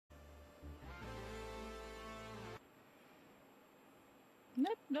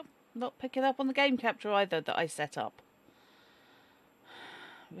Nope, not picking up on the game capture either that I set up.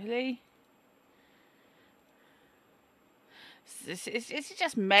 Really? It's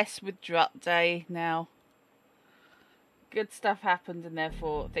just mess with Drut Day now. Good stuff happened and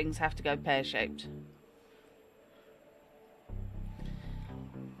therefore things have to go pear-shaped.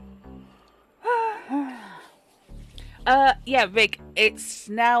 Yeah, Rig, it's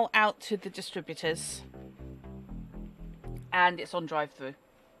now out to the distributors. And it's on drive-through.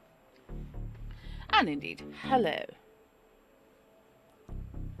 And indeed, hello.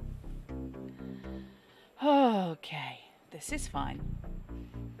 Okay, this is fine.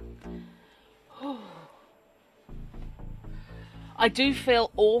 I do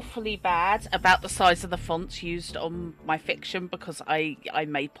feel awfully bad about the size of the fonts used on my fiction because I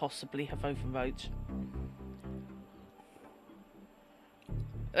may possibly have overwrote.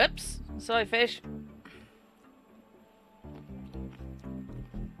 Oops, sorry, fish.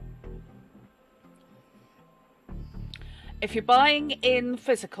 If you're buying in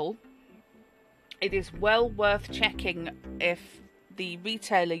physical, it is well worth checking if the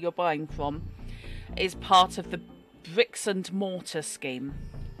retailer you're buying from is part of the bricks and mortar scheme.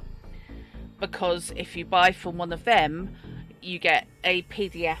 Because if you buy from one of them, you get a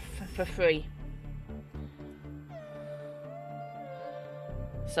PDF for free.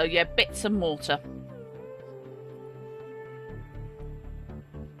 So yeah, bits and mortar.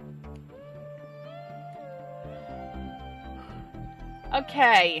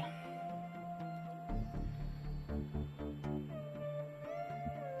 Okay.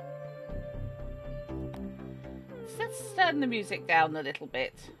 Let's turn the music down a little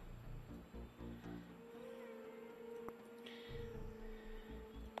bit.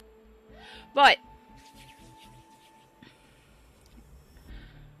 Right.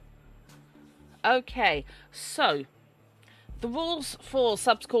 Okay, so the rules for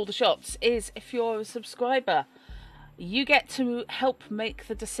Subs Call the Shots is if you're a subscriber, you get to help make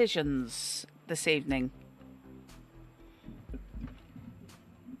the decisions this evening.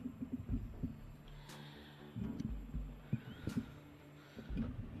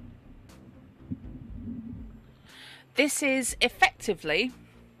 This is effectively,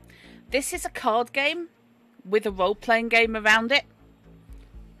 this is a card game with a role-playing game around it.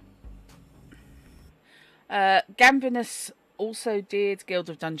 Gambrinus also did Guild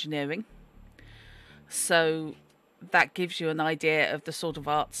of Dungeoneering, so that gives you an idea of the sort of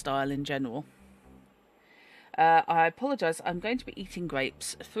art style in general. I apologise, I'm going to be eating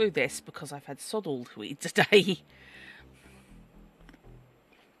grapes through this because I've had sod all to eat today.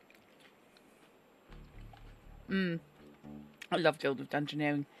 I love Guild of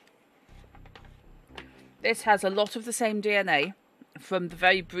Dungeoneering. This has a lot of the same DNA from the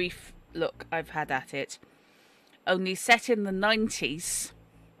very brief look I've had at it, only set in the 90s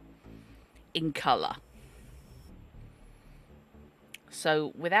in colour.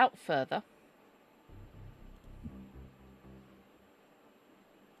 So without further,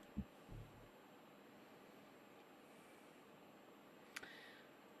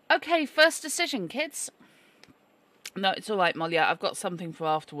 okay, first decision, kids. No, it's alright, Molly, I've got something for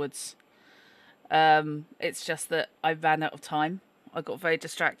afterwards. It's just that I ran out of time. I got very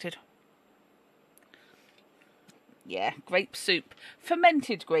distracted. Yeah, grape soup.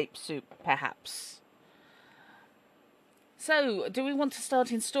 Fermented grape soup, perhaps. So, do we want to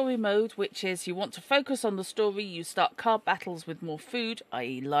start in story mode, which is you want to focus on the story, you start card battles with more food,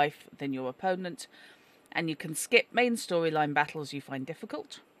 i.e. life, than your opponent, and you can skip main storyline battles you find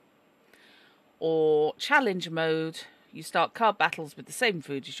difficult. Or challenge mode, you start card battles with the same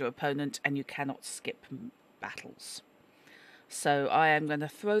food as your opponent, and you cannot skip battles. So, I am going to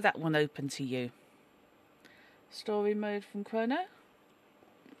throw that one open to you. Story mode from Chrono.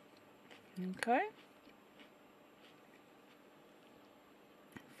 Okay.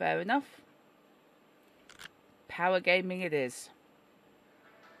 Fair enough. Power gaming it is.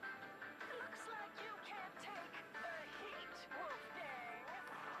 Looks like you can't take the heat, Wolfgang.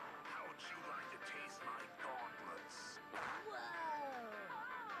 How would you like to taste my gauntlets? Whoa!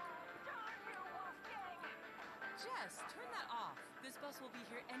 Darn you, Wolfgang! Jess, turn that off. This bus will be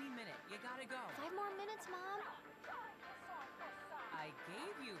here any minute. You gotta go. 5 more minutes, Mom. I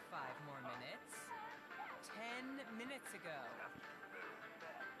gave you 5 more minutes. 10 minutes ago.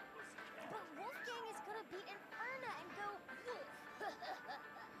 But Wolfgang is gonna beat Inferna and go.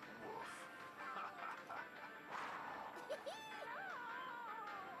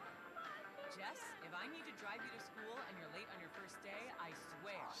 Jess, if I need to drive you to school and you're late on your first day, I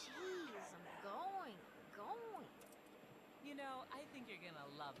swear. Jeez, I'm going. You know, I think you're gonna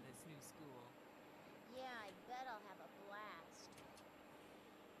love this new school. Yeah, I bet I'll have a blast.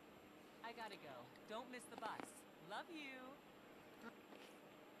 I gotta go. Don't miss the bus. Love you.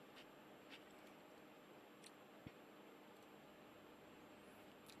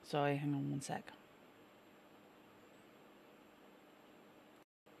 Sorry, hang on one sec.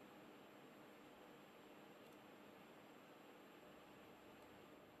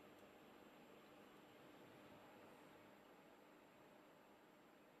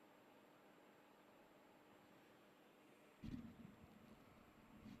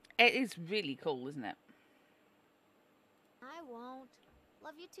 It is really cool, isn't it? I won't.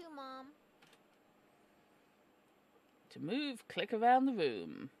 Love you too, Mom. To move, click around the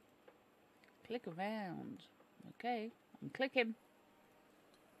room. Click around. Okay, I'm clicking.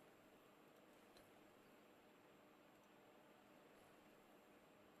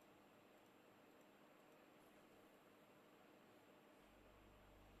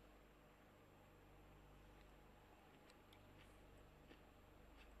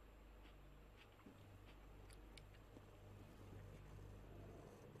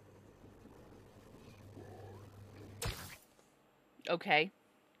 Okay.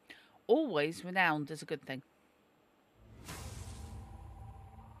 Always renowned as a good thing.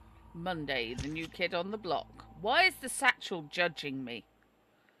 Monday, the new kid on the block. Why is the satchel judging me?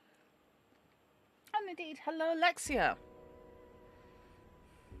 And indeed, hello, Alexia.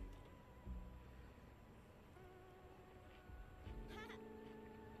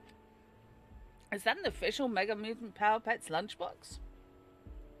 Is that an official Mega Mutant Power Pets lunchbox?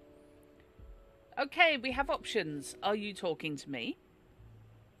 Okay, we have options. Are you talking to me?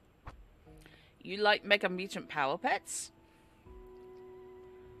 You like Mega Mutant Power Pets?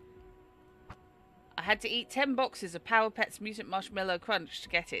 I had to eat 10 boxes of Power Pets Mutant Marshmallow Crunch to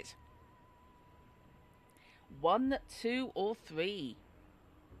get it. 1, 2, or 3?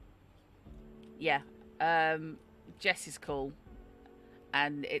 Yeah. Jess is cool.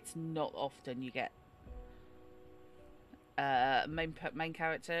 And it's not often you get main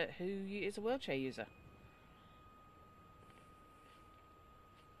character who is a wheelchair user.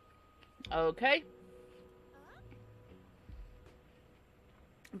 Okay.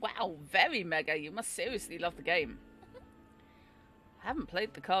 Wow, very mega. You must seriously love the game. I haven't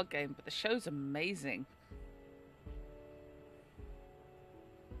played the card game, but the show's amazing.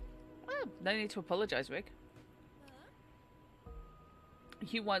 Oh, no need to apologise, Rick.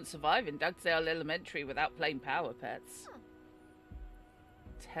 You won't survive in Dugdale Elementary without playing Power Pets.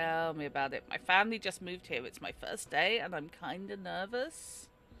 Tell me about it. My family just moved here. It's my first day and I'm kinda nervous.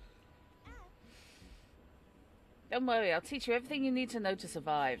 Don't worry, I'll teach you everything you need to know to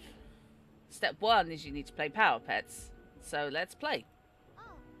survive. Step 1 is you need to play Power Pets. So let's play.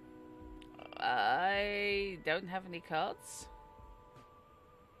 I don't have any cards.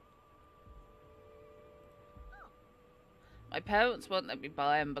 My parents won't let me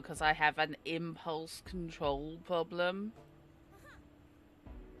buy them because I have an impulse control problem.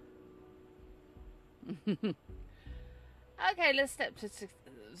 Okay, let's skip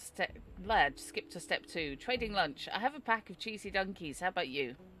to step 2. Trading lunch. I have a pack of cheesy donkeys. How about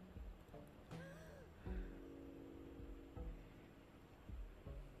you?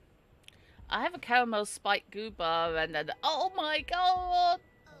 I have a caramel spiked goo bar and an... Oh my god!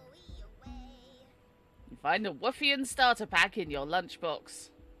 You find a Woofian starter pack in your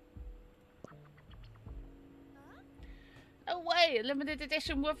lunchbox. No way! A limited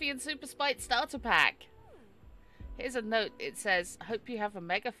edition Woofian Super Spiked starter pack. Here's a note. It says, hope you have a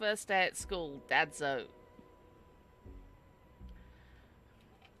mega first day at school, Dadzo.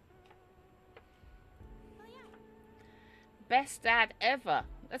 Best dad ever.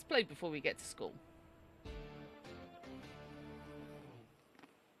 Let's play before we get to school.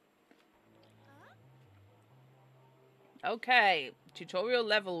 Okay, tutorial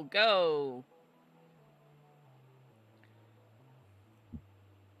level, go.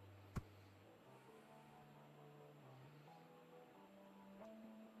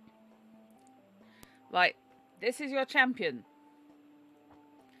 Right, this is your champion.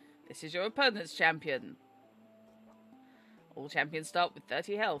 This is your opponent's champion. All champions start with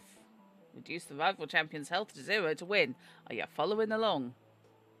 30 health. Reduce the rival champion's health to 0 to win. Are you following along?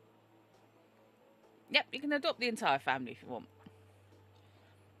 Yep, you can adopt the entire family if you want.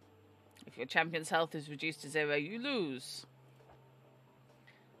 If your champion's health is reduced to 0, you lose.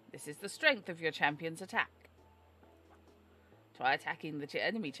 This is the strength of your champion's attack. Try attacking the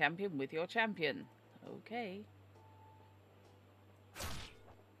enemy champion with your champion. Okay.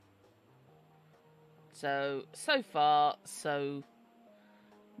 So far, so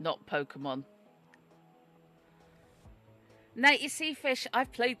not Pokemon. Now, you see, Fish,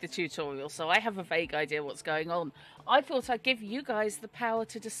 I've played the tutorial, so I have a vague idea what's going on. I thought I'd give you guys the power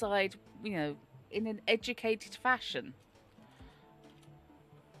to decide, you know, in an educated fashion.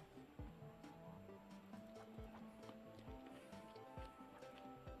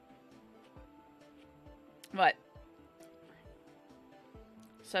 Right.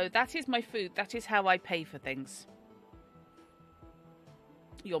 So that is my food. That is how I pay for things.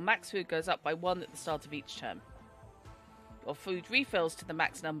 Your max food goes up by 1 at the start of each turn. Your food refills to the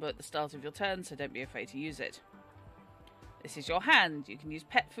max number at the start of your turn, so don't be afraid to use it. This is your hand. You can use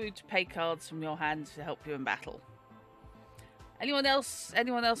pet food to pay cards from your hand to help you in battle. Anyone else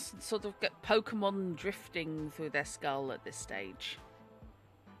sort of get Pokemon drifting through their skull at this stage?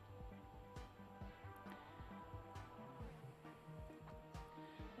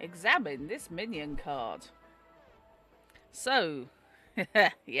 Examine this minion card. So,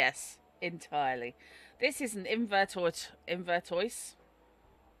 yes, entirely. This is an Invertoise.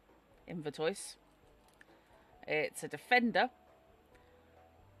 It's a defender.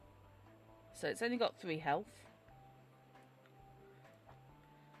 So it's only got 3 health.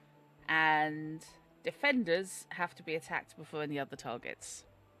 And defenders have to be attacked before any other targets.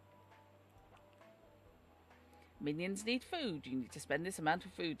 Minions need food. You need to spend this amount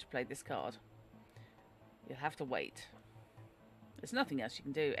of food to play this card. You'll have to wait. There's nothing else you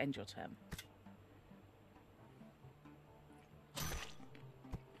can do. End your turn.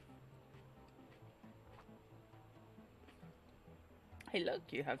 Hey look,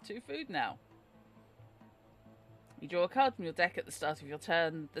 you have 2 food now. You draw a card from your deck at the start of your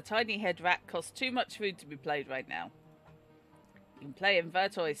turn. The tiny head rat costs too much food to be played right now. You can play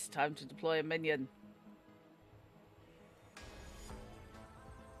Invertoise. Time to deploy a minion.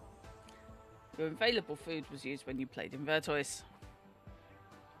 Your available food was used when you played Invertoise.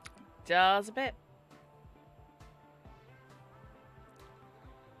 Does a bit.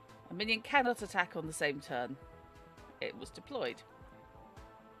 A minion cannot attack on the same turn. It was deployed.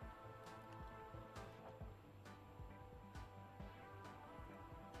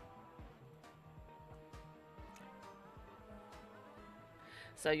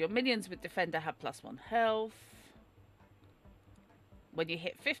 So your minions with Defender have +1 health. When you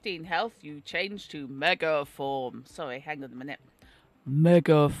hit 15 health, you change to Mega Form. Sorry, hang on a minute.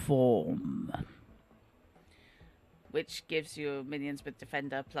 Mega Form. Which gives your minions with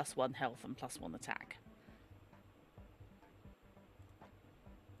Defender +1 health and +1 attack.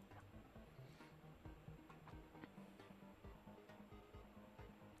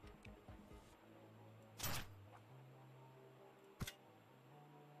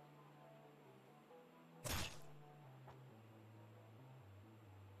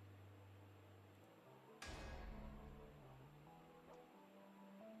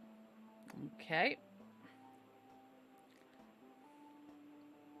 Okay.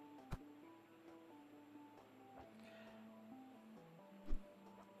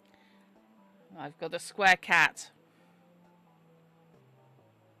 I've got a square cat.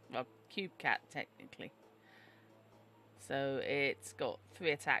 Well, cube cat, technically. So it's got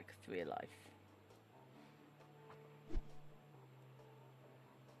 3 attack, 3 life.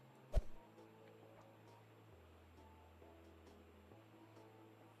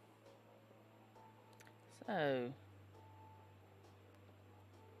 So...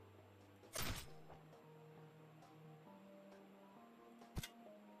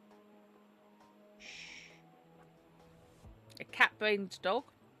 a cat-brained dog.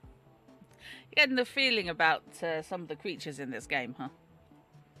 You're getting the feeling about some of the creatures in this game, huh?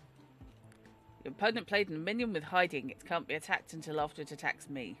 Your opponent played a minion with hiding. It can't be attacked until after it attacks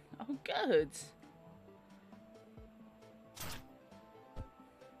me. Oh, good.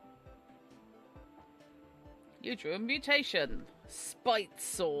 You drew a mutation. Spite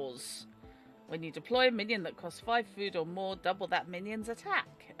Saws. When you deploy a minion that costs 5 food or more, double that minion's attack.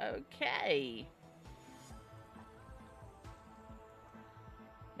 Okay.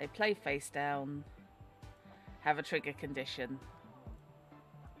 They play face down. Have a trigger condition.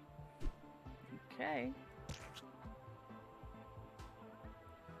 Okay.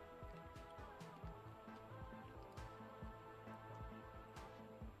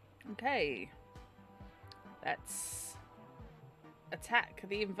 Okay. Let's attack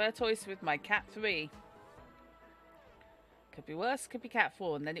the Invertoise with my cat 3. Could be worse, could be cat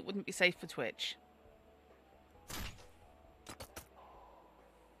 4, and then it wouldn't be safe for Twitch.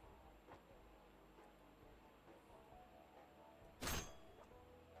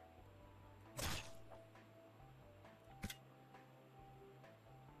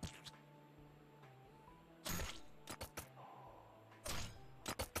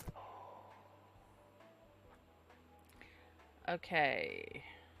 Okay.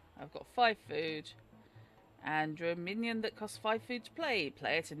 I've got 5 food. And drew a minion that costs 5 food to play.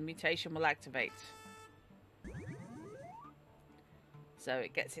 Play it and mutation will activate. So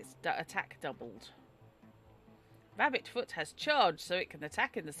it gets its attack doubled. Rabbit Foot has charge, so it can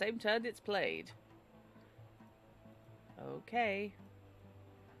attack in the same turn it's played. Okay.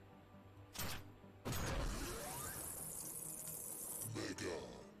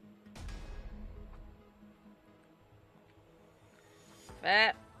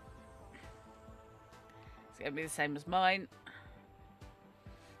 Fair. It's going to be the same as mine.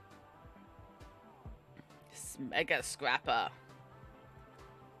 Mega Scrapper.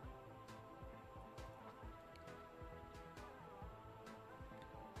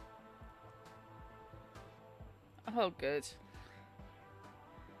 Oh, good.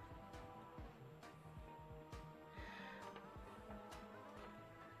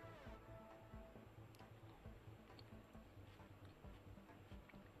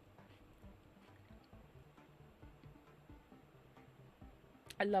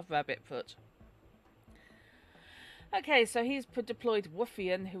 I love Rabbitfoot. Okay, so he's deployed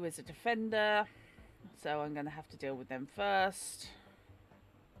Woofian, who is a defender. So I'm going to have to deal with them first.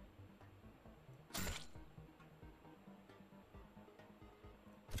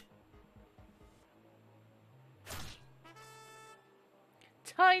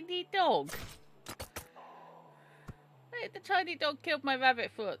 Tiny dog. Hey, the tiny dog killed my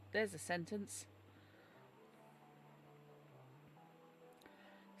Rabbitfoot. There's a sentence.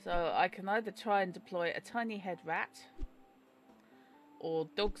 So I can either try and deploy a tiny head rat or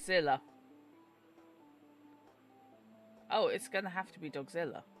Dogzilla. Oh, it's going to have to be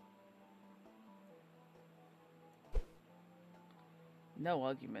Dogzilla. No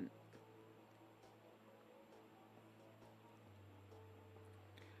argument.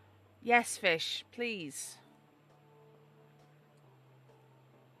 Yes, fish, please.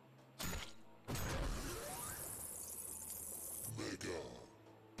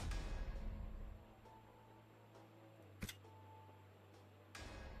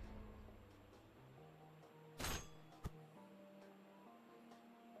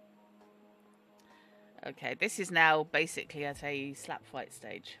 Okay, this is now basically at a slap fight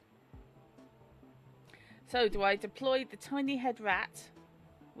stage. So, do I deploy the tiny head rat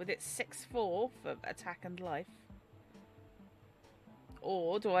with its 6/4 for attack and life?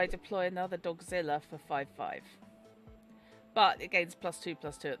 Or do I deploy another Dogzilla for 5/5? But it gains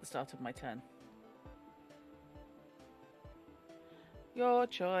 +2/+2 at the start of my turn. Your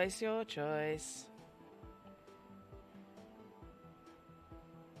choice, your choice.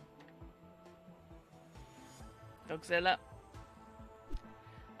 Dogzilla.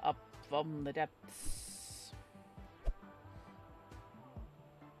 Up from the depths.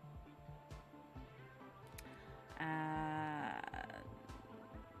 And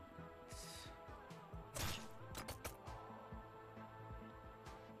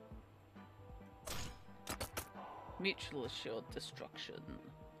mutual assured destruction.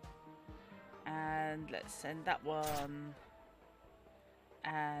 And let's send that one.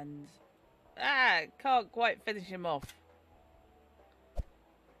 And can't quite finish him off.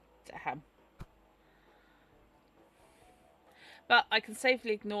 Damn. But I can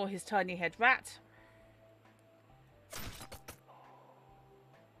safely ignore his tiny head rat.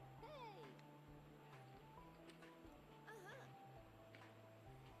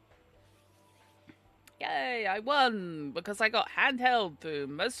 Yay, I won because I got handheld through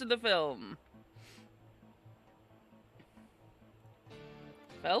most of the film.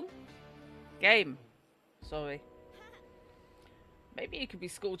 Film? Game. Sorry. Maybe you could be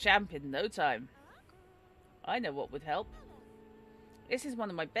school champ in no time. I know what would help. This is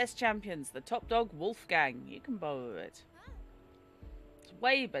one of my best champions, the top dog Wolfgang. You can borrow it. It's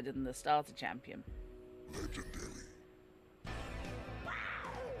way better than the starter champion. Legendary.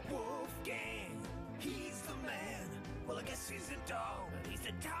 Wolfgang, he's the man. Well, I guess he's a dog. He's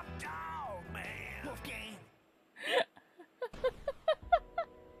the top dog, man. Wolfgang.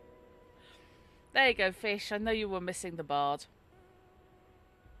 There you go, fish. I know you were missing the bard.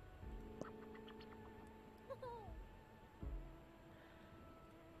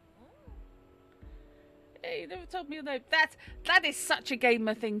 Hey, you never told me your name. That is such a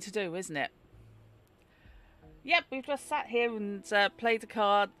gamer thing to do, isn't it? Yep, we've just sat here and played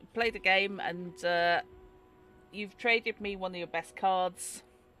a game, and you've traded me one of your best cards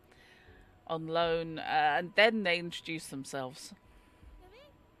on loan, and then they introduce themselves.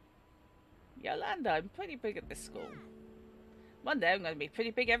 Yolanda, I'm pretty big at this school. One day I'm going to be pretty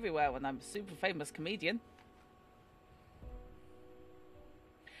big everywhere when I'm a super famous comedian.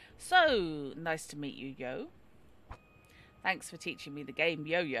 So, nice to meet you, Yo. Thanks for teaching me the game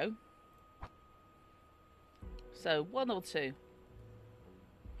yo-yo. So, 1 or 2?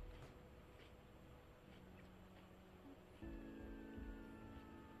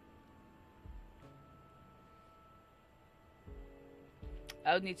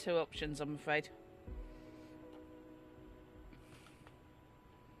 Only 2 options, I'm afraid.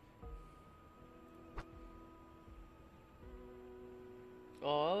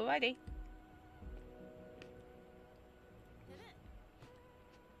 Alrighty.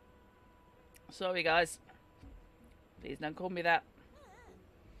 Sorry, guys. Please don't call me that.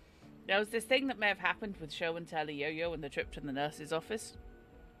 There was this thing that may have happened with show and tell yo-yo and the trip to the nurse's office.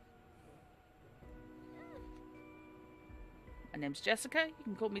 My name's Jessica. You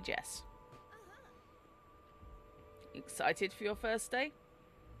can call me Jess. Excited for your first day?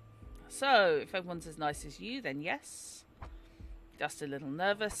 So, if everyone's as nice as you, then yes. Just a little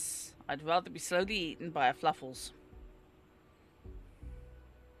nervous. I'd rather be slowly eaten by a Fluffles.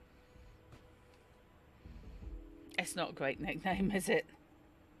 It's not a great nickname, is it?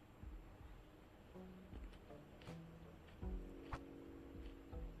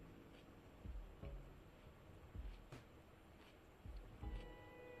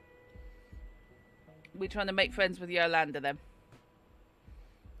 We trying to make friends with Yolanda then?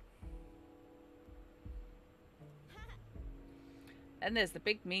 And there's the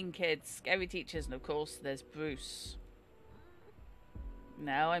big mean kids, scary teachers, and of course there's Bruce.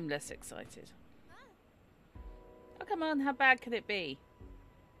 Now I'm less excited. Oh, come on, how bad could it be?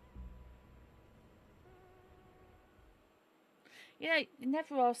 Yeah, you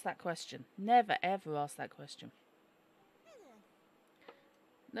never ask that question. Never, ever ask that question.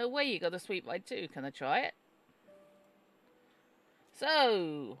 No way, you got a sweet ride too. Can I try it?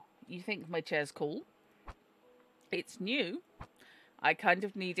 So, you think my chair's cool? It's new. I kind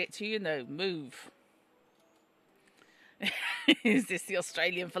of need it to, you know, move. Is this the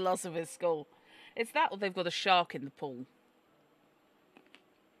Australian Philosopher's School? It's that or they've got a shark in the pool.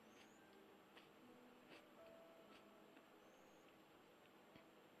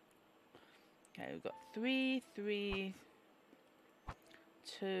 Okay, we've got 3, 3,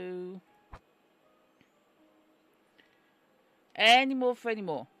 2. Any more for any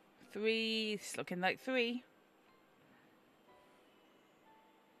more? 3, it's looking like 3.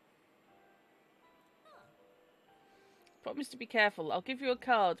 Promise to be careful. I'll give you a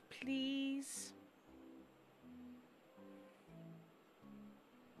card, please.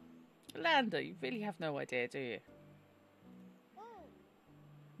 Landa, you really have no idea, do you?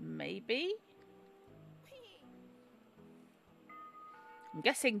 Maybe? I'm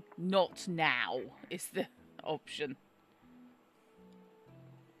guessing not now is the option.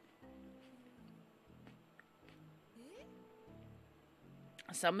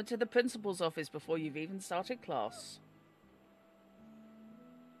 Summon to the principal's office before you've even started class.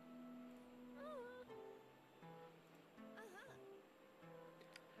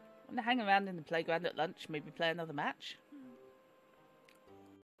 Want to hang around in the playground at lunch, maybe play another match?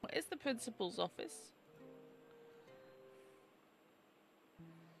 What is the principal's office?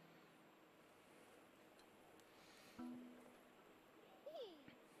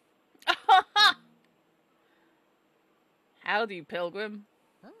 Howdy, Pilgrim.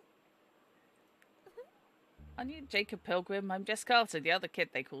 Aren't you Jacob Pilgrim? I'm Jess Carter, the other kid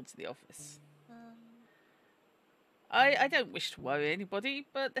they called to the office. I don't wish to worry anybody,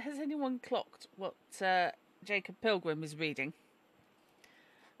 but has anyone clocked what Jacob Pilgrim is reading?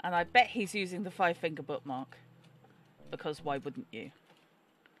 And I bet he's using the 5-finger bookmark. Because why wouldn't you?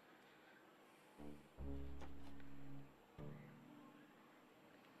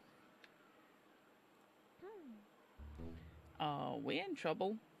 Are we in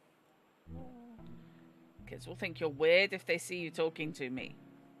trouble? Kids will think you're weird if they see you talking to me.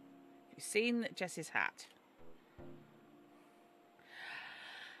 Have you seen Jess's hat?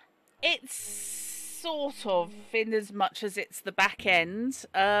 It's sort of, in as much as it's the back end.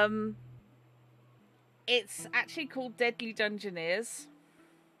 It's actually called Deadly Dungeoneers.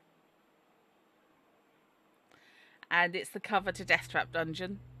 And it's the cover to Death Trap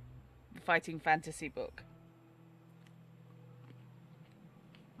Dungeon, the fighting fantasy book.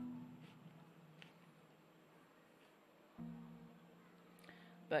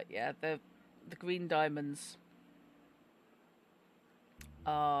 But yeah, the green diamonds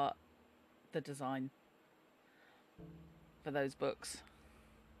are the design for those books.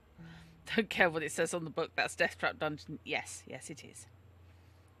 Don't care what it says on the book, that's Death Trap Dungeon. Yes, yes it is.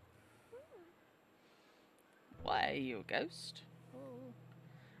 Why, are you a ghost?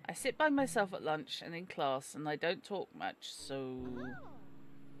 I sit by myself at lunch and in class and I don't talk much, so...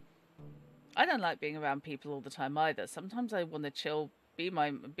 I don't like being around people all the time either. Sometimes I want to chill, be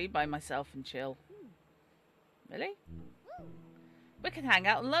by myself and chill. Really? We can hang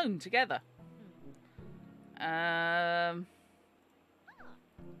out alone together.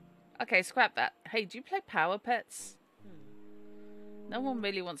 Okay, scrap that. Hey, do you play Power Pets? No one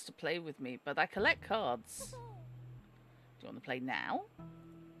really wants to play with me, but I collect cards. Do you want to play now?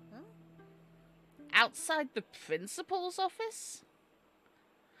 Outside the principal's office?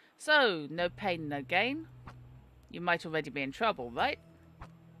 So, no pain, no gain? You might already be in trouble, right?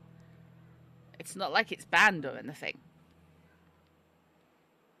 It's not like it's banned or anything.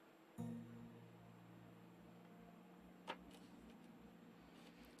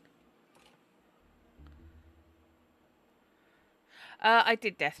 I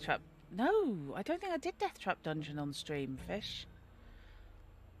did Death Trap. No, I don't think I did Death Trap Dungeon on stream, Fish.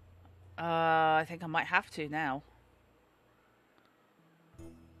 I think I might have to now.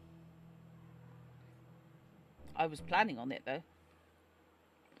 I was planning on it, though.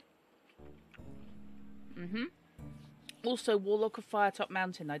 Also, Warlock of Firetop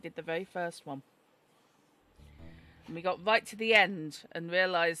Mountain. I did the very first one. And we got right to the end and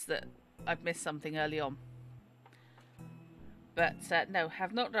realised that I'd missed something early on. But, no,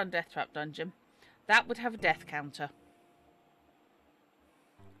 have not done Death Trap Dungeon. That would have a death counter.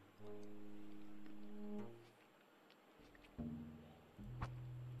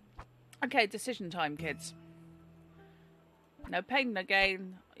 Okay, decision time, kids. No pain, no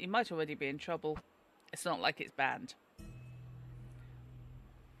gain. You might already be in trouble. It's not like it's banned.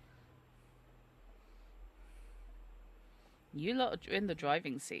 You lot are in the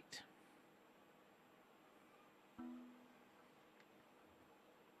driving seat.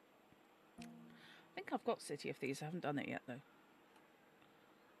 I think I've got City of Thieves. I haven't done it yet, though.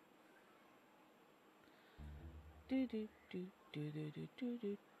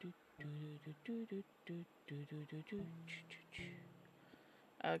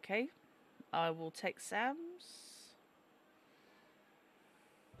 Okay, I will take Sam's.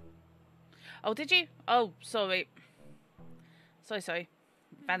 Oh, did you? Oh, sorry. Sorry.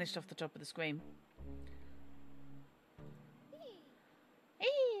 Vanished off the top of the screen.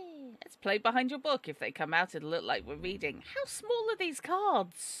 Let's play behind your book. If they come out, it'll look like we're reading. How small are these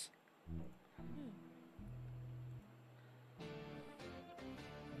cards?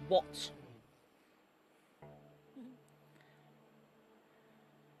 What?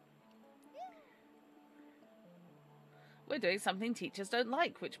 We're doing something teachers don't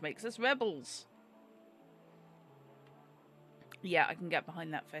like, which makes us rebels. Yeah, I can get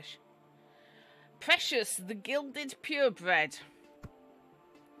behind that, Fish. Precious, the gilded purebred.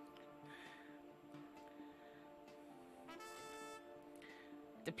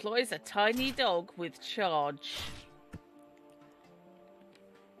 Deploys a tiny dog with charge.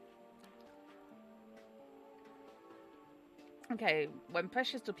 Okay, when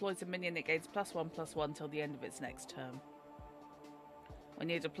Precious deploys a minion, it gains +1/+1 till the end of its next turn. When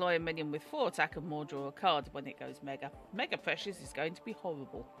you deploy a minion with 4 attack and more, draw a card when it goes Mega. Mega Precious is going to be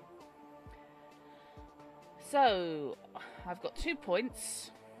horrible. So, I've got 2 points.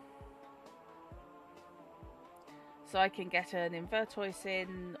 So I can get an Invertoise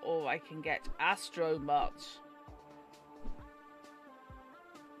in, or I can get Astromut.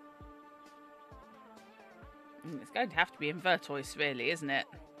 It's going to have to be Invertoise, really, isn't it?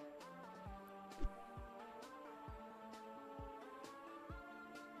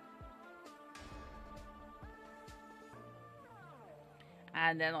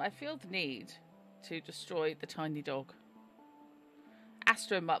 And then I feel the need to destroy the tiny dog.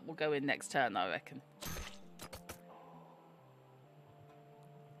 Astromut will go in next turn, I reckon.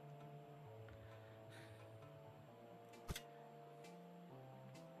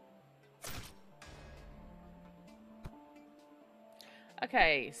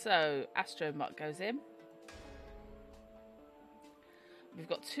 Okay, so Astromut goes in. We've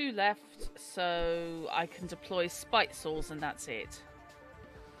got 2 left, so I can deploy Spite Saws and that's it.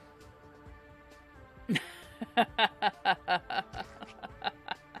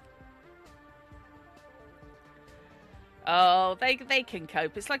 Oh, they can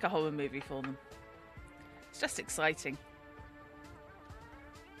cope. It's like a horror movie for them. It's just exciting.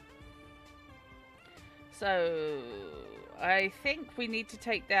 So, I think we need to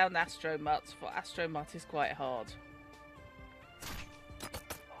take down Astromut, for Astromut is quite hard.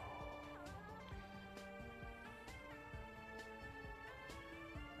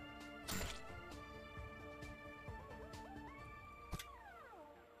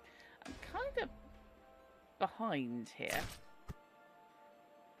 I'm kind of behind here.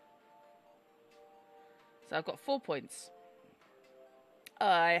 So I've got 4 points.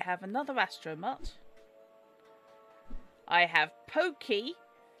 I have another Astromutt. I have Pokey,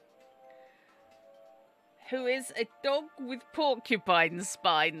 who is a dog with porcupine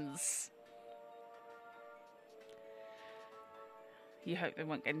spines. You hope they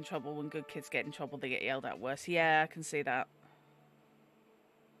won't get in trouble. When good kids get in trouble, they get yelled at worse. Yeah, I can see that.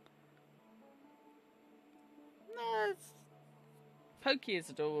 No, Pokey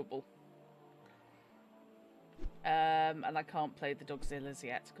is adorable. And I can't play the Dogzillas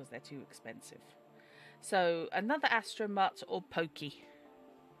yet because they're too expensive. So, another Astromutt or Pokey.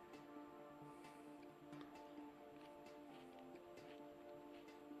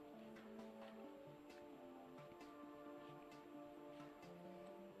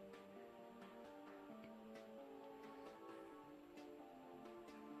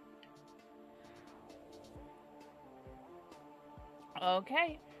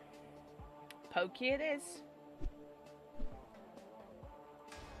 Okay. Pokey it is.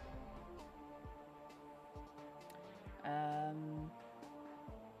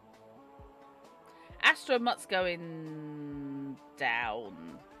 Astromutt's going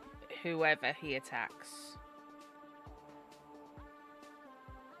down, whoever he attacks.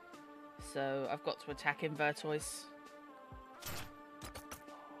 So I've got to attack Invertoise.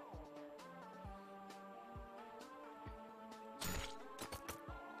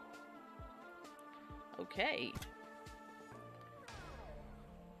 Okay.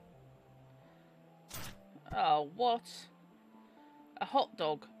 Oh, what? A hot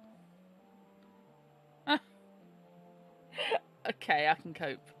dog. Okay, I can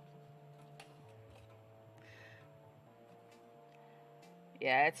cope.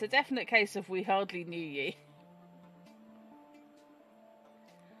 Yeah, it's a definite case of we hardly knew ye.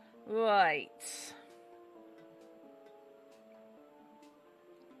 Right.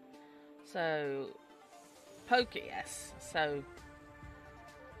 So, Pokey, yes. So,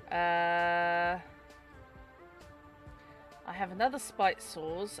 I have another Spite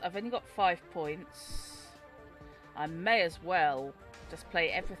Saws. I've only got 5 points. I may as well just play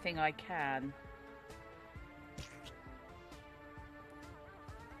everything I can.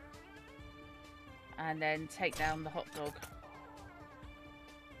 And then take down the hot dog.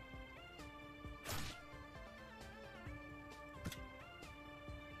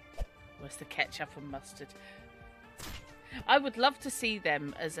 Where's the ketchup and mustard? I would love to see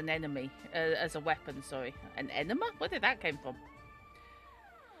them as an enemy, as a weapon, sorry. An enema? Where did that come from?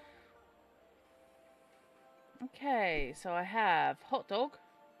 Okay, so I have hot dog,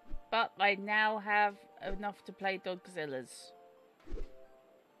 but I now have enough to play Dogzillas.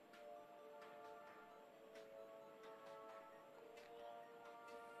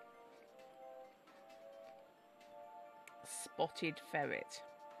 Spotted ferret.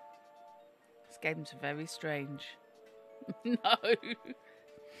 This game's very strange. No.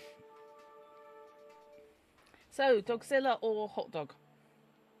 So, Dogzilla or hot dog?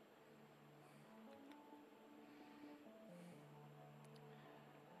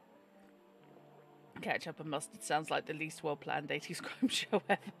 Ketchup and mustard sounds like the least well-planned 80s crime show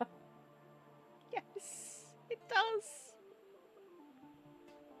ever. Yes, it does.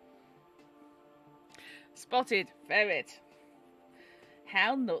 Spotted ferret.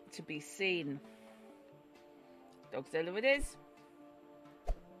 How not to be seen. Dogzilla it is.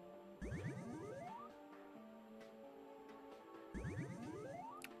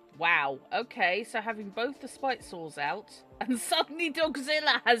 Wow, okay, so having both the Spite Saws out, and suddenly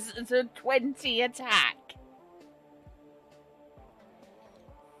Dogzilla has a 20 attack.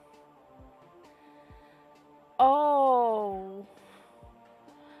 Oh.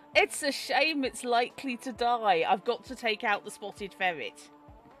 It's a shame it's likely to die. I've got to take out the Spotted Ferret.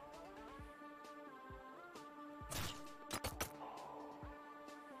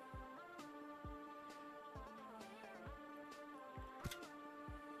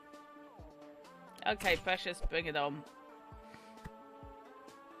 Okay, Precious, bring it on.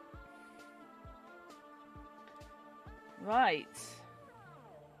 Right.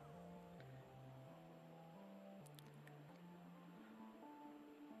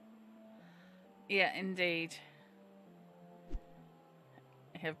 Yeah, indeed.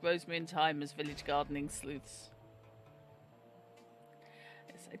 I have Rosemary and Thyme as village gardening sleuths.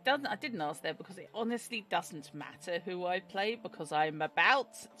 It doesn't. I didn't ask there because it honestly doesn't matter who I play because I'm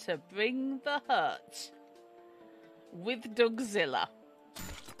about to bring the hurt with Dogzilla.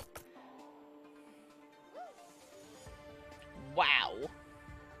 Wow.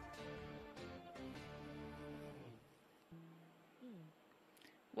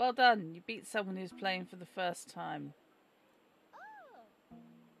 Well done. You beat someone who's playing for the first time.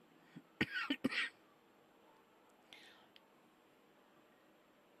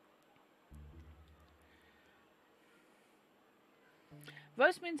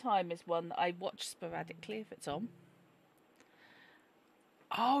 Rosemary in Time is one that I watch sporadically if it's on.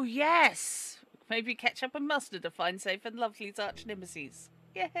 Oh, yes! Maybe ketchup and mustard, a fine, safe and lovely to arch nemesis.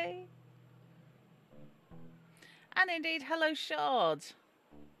 Yay! And indeed, hello, Shard.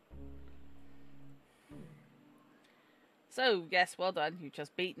 So, yes, well done. You've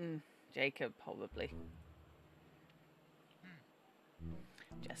just beaten Jacob, probably.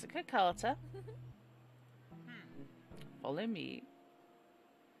 Jessica Carter. Follow me.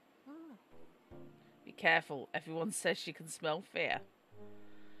 Be careful. Everyone says she can smell fear.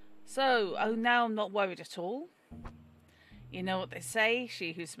 So, oh, now I'm not worried at all. You know what they say,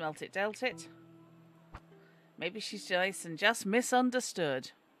 she who smelt it dealt it. Maybe she's nice and just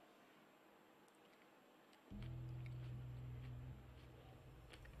misunderstood.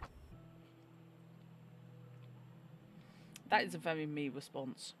 That is a very me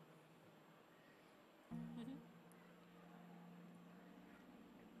response.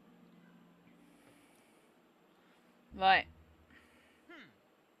 Right.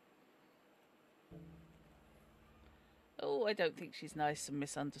 Oh, I don't think she's nice and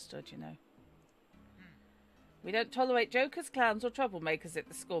misunderstood, you know. We don't tolerate jokers, clowns, or troublemakers at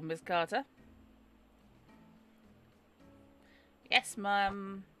the school, Miss Carter. Yes,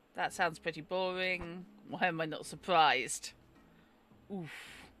 ma'am. That sounds pretty boring. Why am I not surprised? Oof.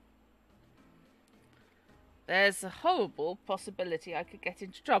 There's a horrible possibility I could get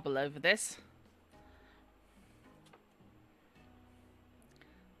into trouble over this.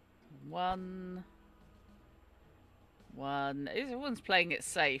 One. Everyone's playing it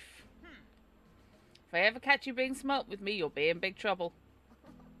safe. If I ever catch you being smart with me, you'll be in big trouble.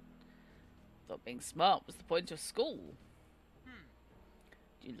 Thought being smart was the point of school.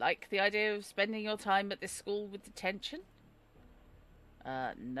 Do you like the idea of spending your time at this school with detention?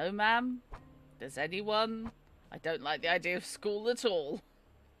 No, ma'am. Does anyone? I don't like the idea of school at all.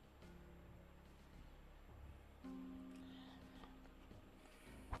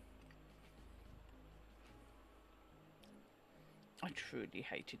 I truly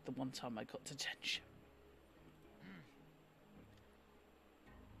hated the one time I got detention.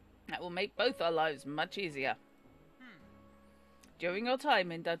 That will make both our lives much easier. During your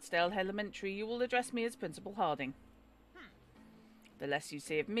time in Dudsdale Elementary, you will address me as Principal Harding. The less you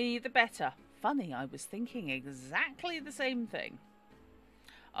see of me, the better. Funny, I was thinking exactly the same thing.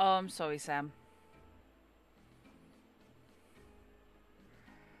 Oh, I'm sorry, Sam.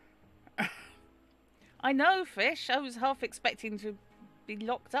 I know, Fish. I was half expecting to be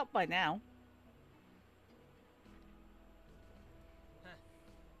locked up by now.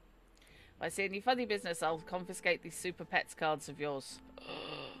 If I see any funny business, I'll confiscate these Super Pets cards of yours.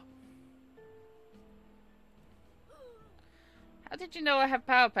 How did you know I have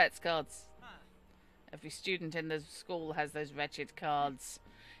Power Pets cards? Every student in the school has those wretched cards.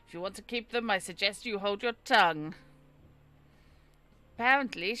 If you want to keep them, I suggest you hold your tongue.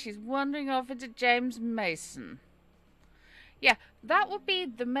 Apparently, she's wandering off into James Mason. Yeah, that would be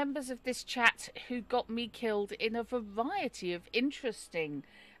the members of this chat who got me killed in a variety of interesting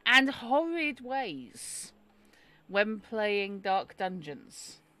and horrid ways when playing Dark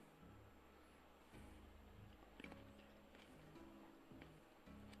Dungeons.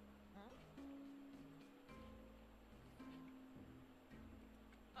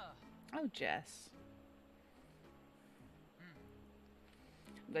 Oh, Jess.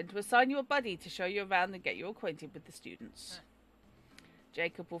 I'm going to assign you a buddy to show you around and get you acquainted with the students.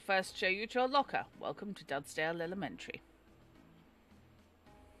 Jacob will first show you to your locker. Welcome to Dudsdale Elementary.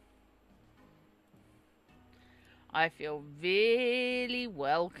 I feel really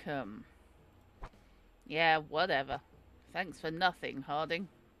welcome. Yeah, whatever. Thanks for nothing, Harding.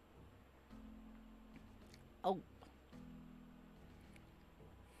 Oh.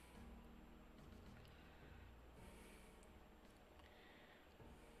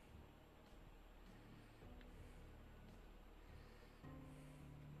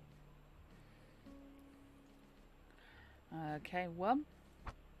 Okay, one.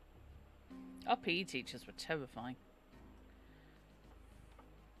 Our PE teachers were terrifying.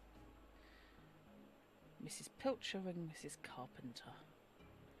 Mrs. Pilcher and Mrs. Carpenter.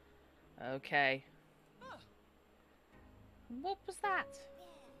 Okay. What was that?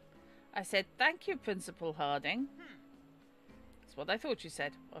 I said, thank you, Principal Harding. That's what I thought you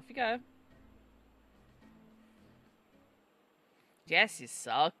said. Off you go. Jess is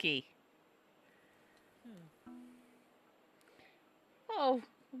sulky. Oh,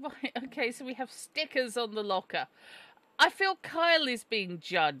 right. Okay, so we have stickers on the locker. I feel Kyle is being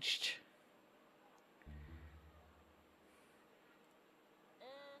judged.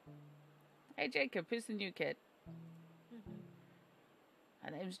 Hey, Jacob, who's the new kid?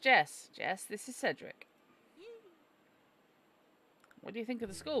 name's Jess. Jess, this is Cedric. What do you think of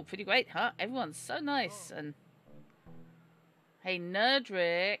the school? Pretty great, huh? Everyone's so nice and... Hey,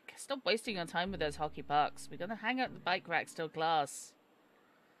 Nerdrick, stop wasting your time with those hockey pucks. We're gonna hang out in the bike racks till class.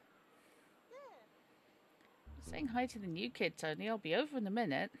 Saying hi to the new kid, Tony. I'll be over in a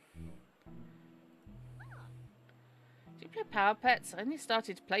minute. Do you play Power Pets? I only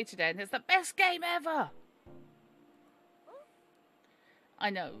started to play today and it's the best game ever! I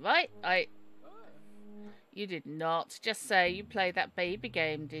know, right? You did not just say you played that baby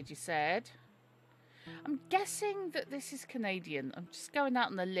game, did you, said? I'm guessing that this is Canadian. I'm just going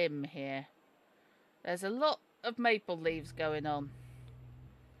out on a limb here. There's a lot of maple leaves going on.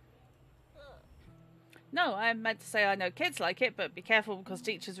 No, I meant to say I know kids like it, but be careful because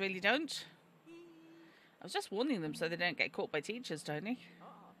teachers really don't. I was just warning them so they don't get caught by teachers, Tony.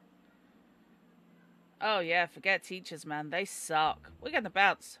 Oh yeah, forget teachers, man. They suck. We're gonna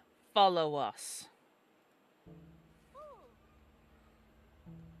bounce. Follow us.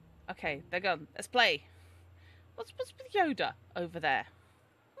 Okay, they're gone. Let's play. What's with Yoda over there?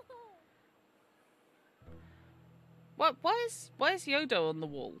 What? Why is Yoda on the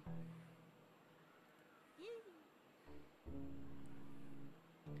wall?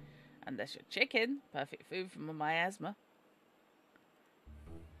 And there's your chicken. Perfect food for my miasma.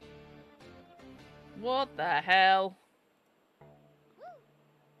 What the hell?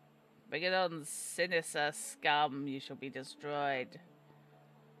 Bring it on, sinister scum. You shall be destroyed.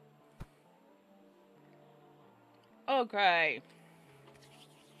 Okay.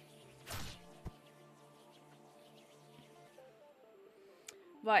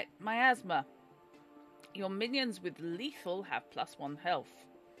 Right, miasma. Your minions with lethal have +1 health.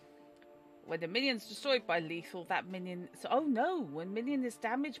 When the minion's destroyed by lethal, that minion... So, oh no! When minion is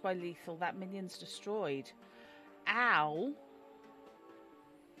damaged by lethal, that minion's destroyed. Ow!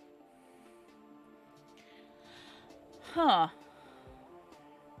 Huh.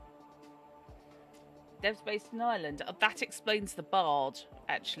 Devs based in Ireland. Oh, that explains the bard,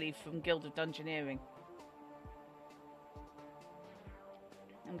 actually, from Guild of Dungeoneering.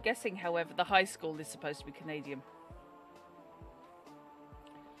 I'm guessing, however, the high school is supposed to be Canadian.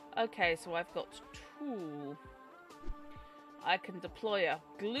 Okay, so I've got tool. I can deploy a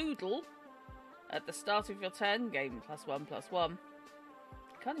gloodle at the start of your turn. Game +1/+1.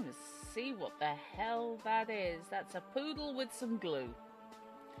 Can't even see what the hell that is. That's a poodle with some glue.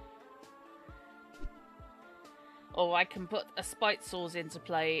 Or I can put a spite saws into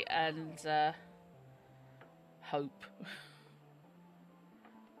play and hope.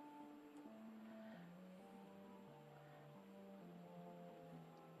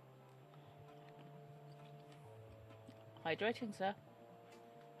 Hydrating, sir.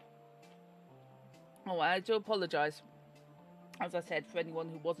 Oh, I do apologise. As I said, for anyone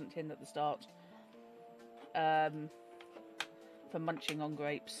who wasn't in at the start, for munching on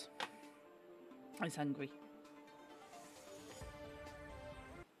grapes. I was hungry.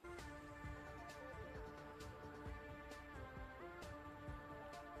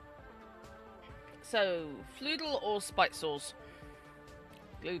 So, floodle or spite saws?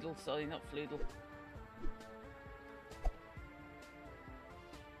 Gloodle, sorry, not floodle.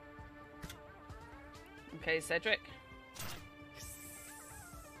 Okay, Cedric.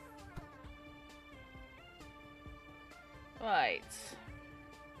 Right.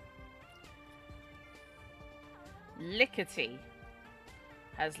 Lickety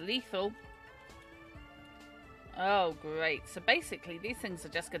has lethal. Oh, great. So basically, these things are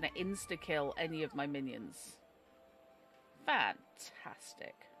just going to insta-kill any of my minions.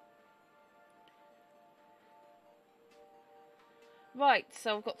 Fantastic. Right,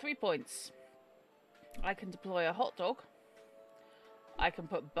 so I've got 3 points. I can deploy a hot dog. I can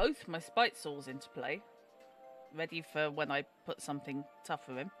put both my spite saws into play. Ready for when I put something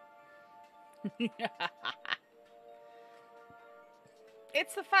tougher in.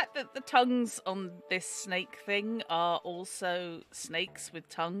 It's the fact that the tongues on this snake thing are also snakes with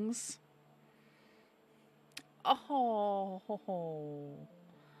tongues. Oh,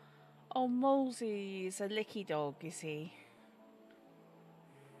 oh, Mosey is a licky dog, is he?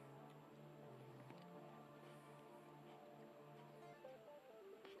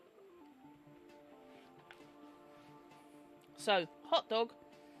 So, hot dog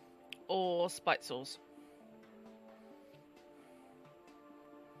or spite saws?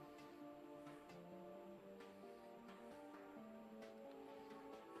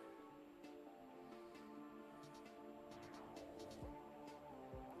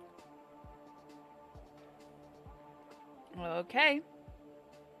 Okay.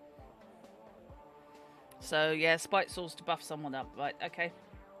 So, yeah, spite sauce to buff someone up. Right, okay.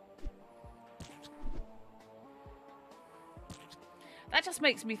 That just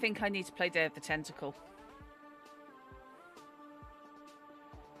makes me think I need to play Day of the Tentacle.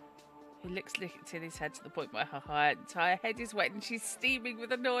 He licks Tilly's head to the point where her entire head is wet and she's steaming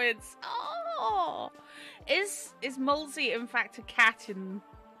with annoyance. Oh! Is Molesy in fact a cat in...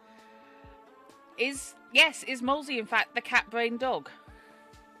 Is Molesy in fact the cat-brained dog?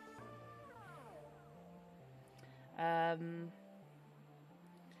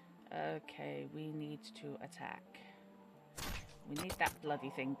 Okay, we need to attack. We need that bloody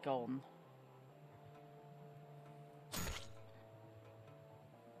thing gone.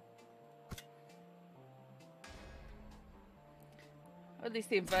 Or at least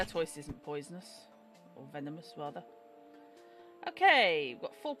the invertoise isn't poisonous. Or venomous, rather. Okay, we've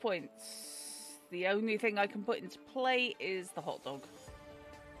got 4 points. The only thing I can put into play is the hot dog.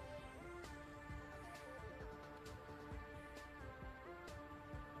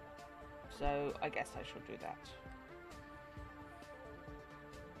 So, I guess I shall do that.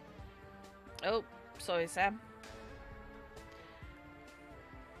 Oh, sorry, Sam.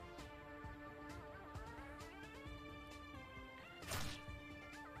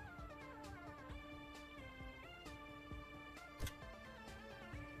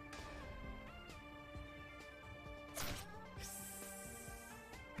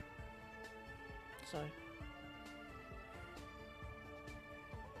 Sorry.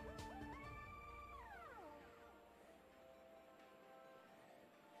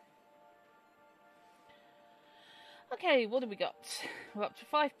 Okay, what do we got? We're up to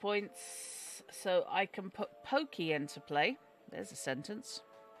 5 points, so I can put Pokey into play. There's a sentence.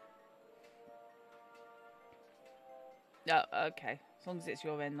 Oh, okay. As long as it's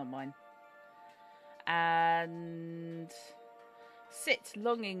your end, not mine. And sit,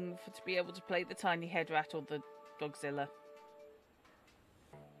 longing to be able to play the tiny head rat or the Dogzilla.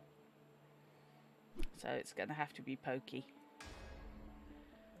 So it's going to have to be Pokey.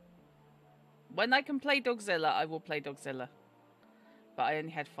 When I can play Dogzilla, I will play Dogzilla. But I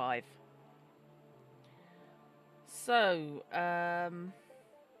only had 5. So, I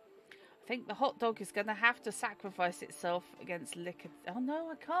think the hot dog is going to have to sacrifice itself against Liquor... Oh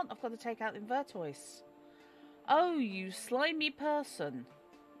no, I can't. I've got to take out Invertoise. Oh, you slimy person.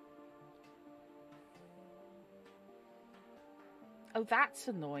 Oh, that's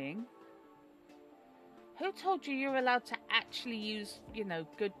annoying. Who told you you're allowed to actually use, you know,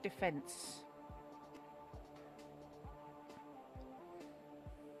 good defense?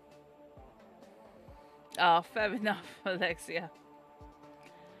 Oh, fair enough, Alexia.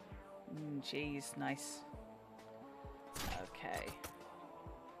 Jeez, nice. Okay.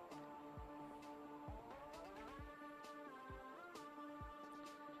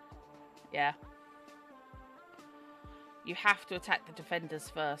 Yeah. You have to attack the defenders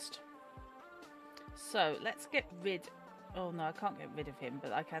first. So, let's get rid... Oh, no, I can't get rid of him,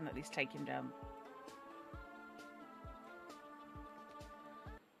 but I can at least take him down.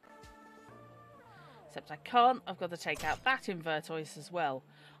 Except I can't. I've got to take out that Invertoise as well.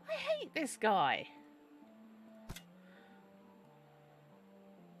 I hate this guy.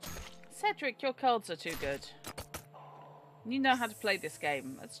 Cedric, your cards are too good. You know how to play this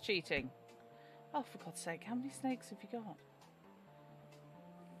game. That's cheating. Oh, for God's sake, how many snakes have you got?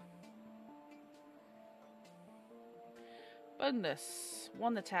 Bonus.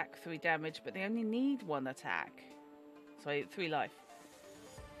 1 attack, 3 damage, but they only need 1 attack. Sorry, 3 life.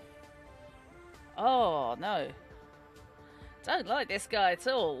 Oh, no. Don't like this guy at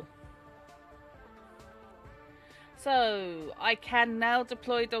all. So, I can now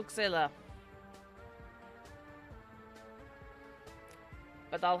deploy Dogzilla.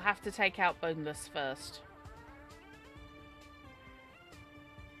 But I'll have to take out Boneless first.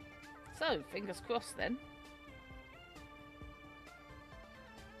 So, fingers crossed then.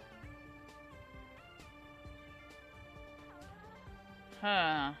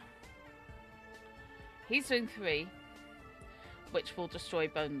 Huh. He's doing 3, which will destroy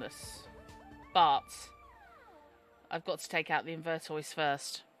Boneless. But I've got to take out the Invertoise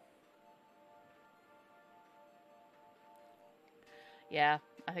first. Yeah,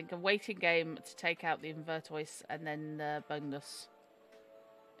 I think a waiting game to take out the Invertoise and then Boneless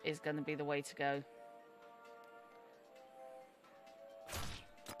is going to be the way to go.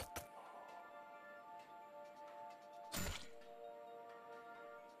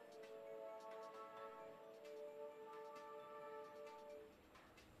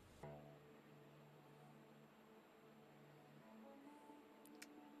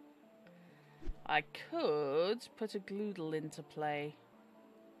 I could put a Gloodle into play.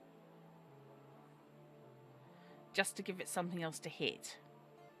 just to give it something else to hit.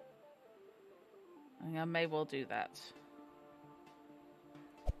 I think I may well do that.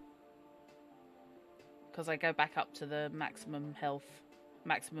 Because I go back up to the maximum health,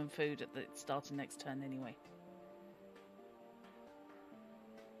 maximum food at the start of next turn anyway.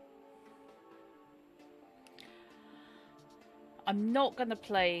 I'm not going to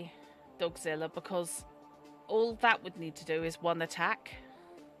play Dogzilla because all that would need to do is one attack.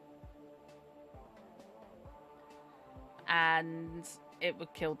 And it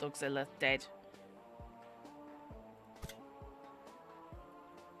would kill Dogzilla dead.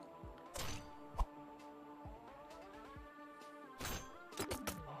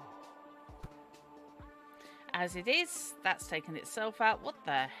 As it is, that's taken itself out. What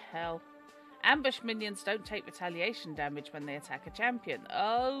the hell? Ambush minions don't take retaliation damage when they attack a champion.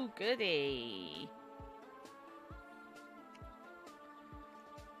 Oh, goody.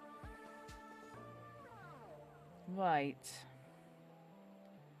 Right.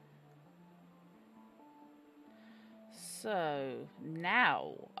 So,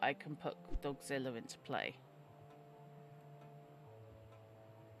 now I can put Dogzilla into play.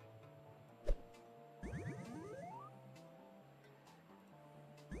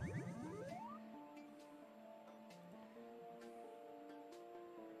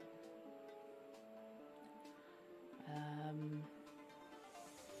 I'm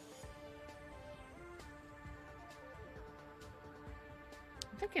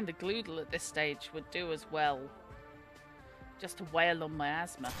thinking the Gloodle at this stage would do as well. Just to wail on my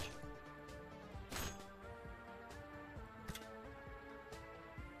asthma.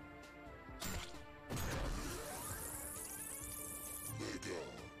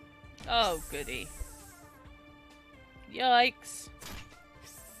 Oh, goody. Yikes.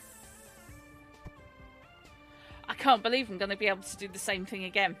 I can't believe I'm going to be able to do the same thing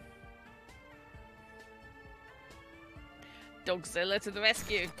again. Dogzilla to the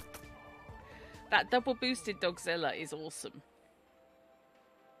rescue. That double boosted Dogzilla is awesome.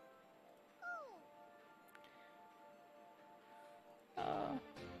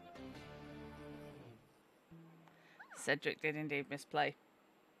 Cedric did indeed misplay.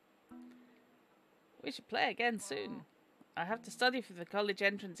 We should play again soon. I have to study for the college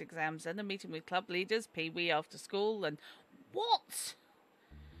entrance exams and a meeting with club leaders, Pee-wee after school, and... What?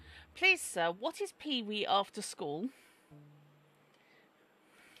 Please, sir, what is Pee-wee after school?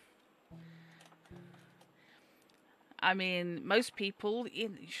 I mean, most people,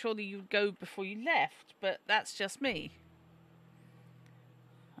 surely you'd go before you left, but that's just me.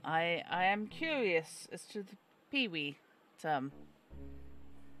 I am curious as to the Pee-wee term.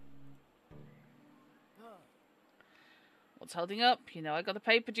 What's holding up? You know, I got a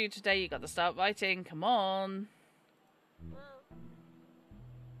paper due today. You got to start writing. Come on.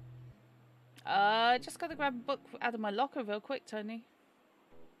 Just got to grab a book out of my locker real quick, Tony.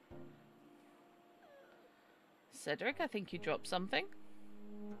 Cedric, I think you dropped something.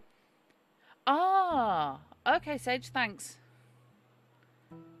 Ah, okay, Sage, thanks.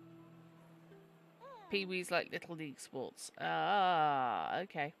 Pee-wee's like Little League sports. Ah,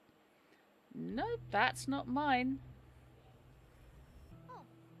 okay. No, that's not mine.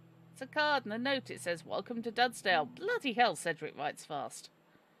 It's a card and a note. It says, "Welcome to Dudsdale." Bloody hell, Cedric writes fast.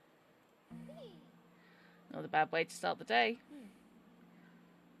 Not a bad way to start the day.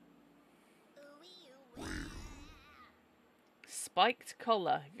 Spiked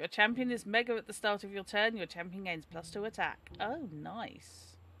collar. If your champion is mega at the start of your turn, your champion gains +2 attack. Oh, nice.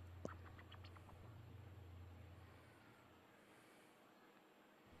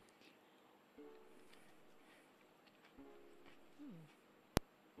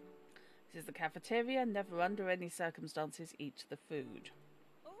 This is the cafeteria. Never under any circumstances eat the food.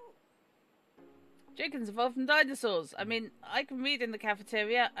 Chickens evolved from dinosaurs. I mean, I can read in the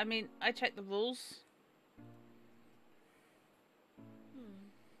cafeteria. I mean, I check the rules.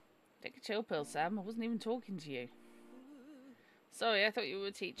 Take a chill pill, Sam. I wasn't even talking to you. Sorry, I thought you were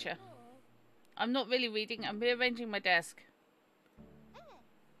a teacher. I'm not really reading. I'm rearranging my desk.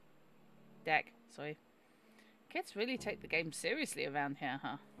 Deck, sorry. Kids really take the game seriously around here,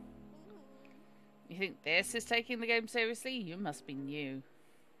 huh? You think this is taking the game seriously? You must be new.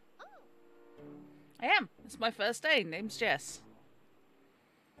 I am. It's my first day. Name's Jess.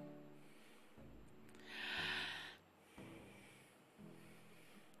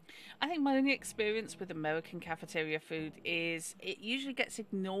 I think my only experience with American cafeteria food is it usually gets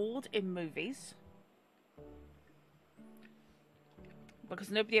ignored in movies.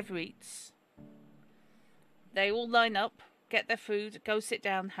 Because nobody ever eats. They all line up, get their food, go sit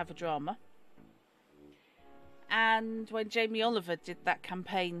down, have a drama. And when Jamie Oliver did that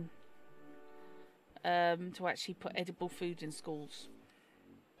campaign to actually put edible food in schools.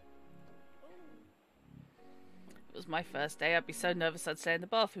 If it was my first day, I'd be so nervous I'd stay in the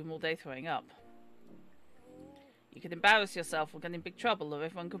bathroom all day throwing up. You could embarrass yourself or get in big trouble, or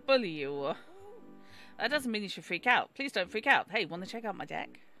everyone could bully you, or... That doesn't mean you should freak out. Please don't freak out. Hey, want to check out my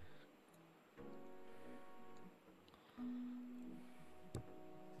deck?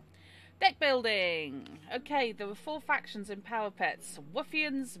 Deck building! Okay, there were 4 factions in Power Pets.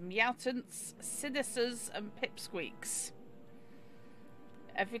 Woofians, Meowtants, Sinisters, and Pipsqueaks.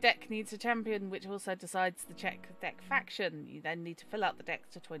 Every deck needs a champion, which also decides the deck faction. You then need to fill out the deck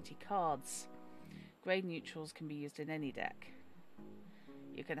to 20 cards. Grey neutrals can be used in any deck.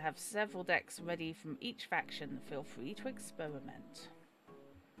 You can have several decks ready from each faction. Feel free to experiment.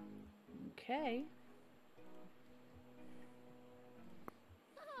 Okay.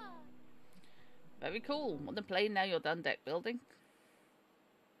 Very cool. Want to play now you're done deck building?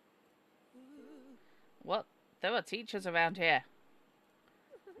 What? There are teachers around here.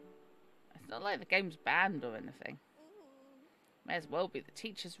 It's not like the game's banned or anything. May as well be. The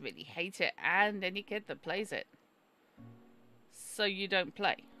teachers really hate it, and any kid that plays it. So you don't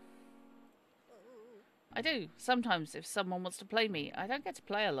play? I do. Sometimes if someone wants to play me. I don't get to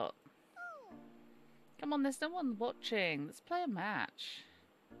play a lot. Come on, there's no one watching. Let's play a match.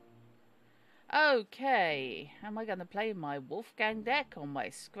 Okay. Am I going to play my Wolfgang deck or my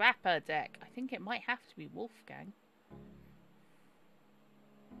Scrapper deck? I think it might have to be Wolfgang.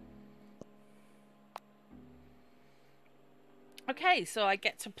 Okay, so I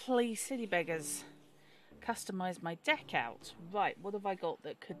get to play Silly Beggars. Customize my deck out. Right, what have I got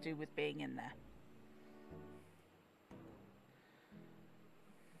that could do with being in there?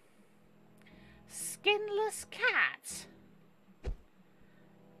 Skinless Cat.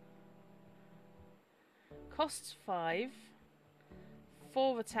 Costs 5.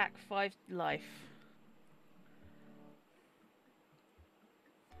 4 attack, 5 life.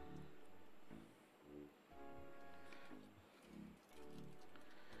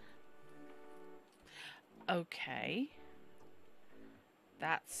 Okay.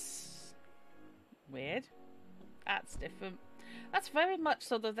 That's weird. That's different. That's very much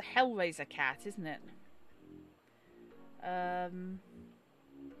sort of the Hellraiser cat, isn't it?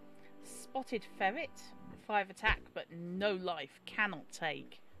 Spotted Ferret. 5 attack, but no life. Cannot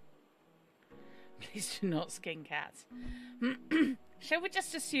take. Please do not skin cats. Shall we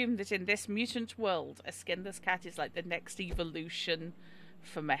just assume that in this mutant world, a skinless cat is like the next evolution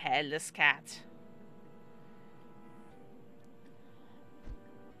from a hairless cat?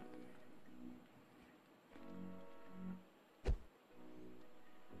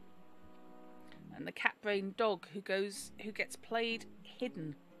 And the cat-brained dog who gets played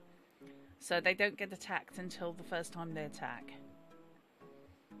hidden, so they don't get attacked until the first time they attack.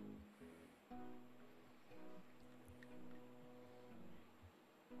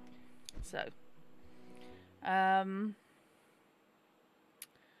 So, I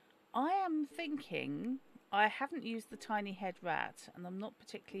am thinking I haven't used the tiny head rat, and I'm not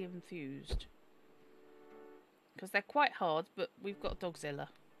particularly enthused because they're quite hard. But we've got Dogzilla.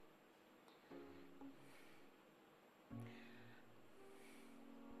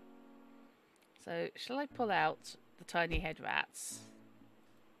 So, shall I pull out the tiny head rats?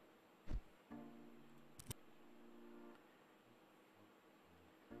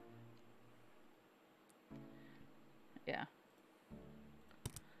 Yeah.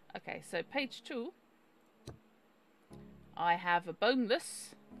 Okay, so page 2. I have a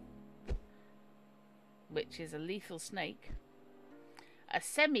boneless, which is a lethal snake. A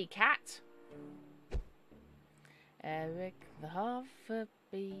semi-cat. Eric the Harvard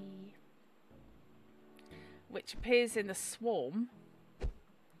Bee, which appears in the swarm.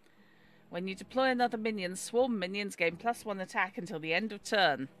 When you deploy another minion, swarm minions gain +1 attack until the end of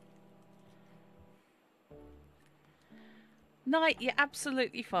turn. Knight, you're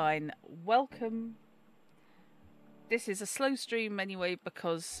absolutely fine. Welcome. This is a slow stream anyway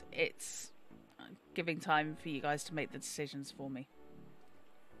because it's giving time for you guys to make the decisions for me.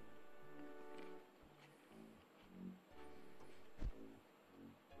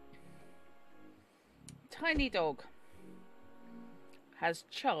 Tiny dog has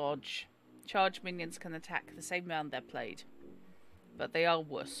charge. Charge minions can attack the same round they're played, but they are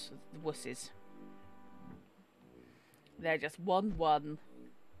wusses. They're just 1/1,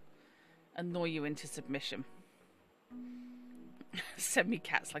 annoy you into submission.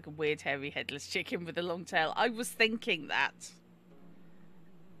 Semi-cat's like a weird hairy headless chicken with a long tail. I was thinking that.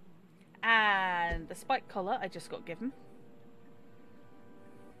 And the spike collar I just got given.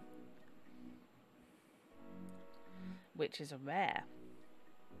 Which is a rare.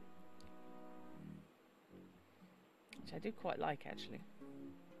 which I do quite like, actually.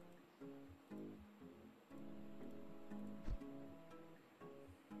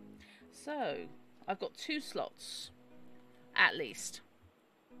 So, I've got 2 slots, at least.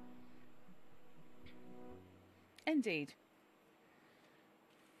 Indeed.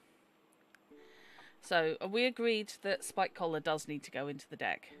 So, are we agreed that Spike Collar does need to go into the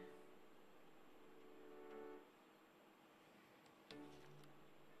deck?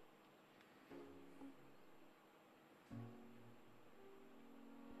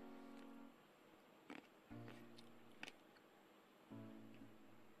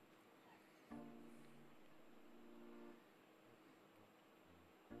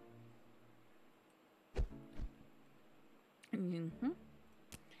 Mm-hmm.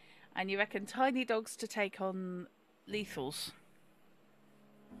 And you reckon tiny dogs to take on lethals?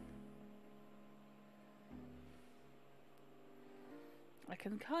 I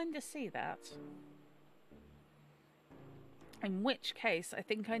can kind of see that. In which case, I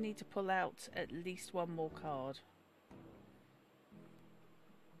think I need to pull out at least 1 more card.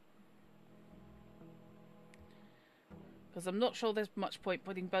 Because I'm not sure there's much point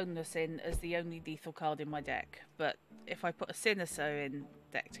putting Boneless in as the only lethal card in my deck. But if I put a Sinister in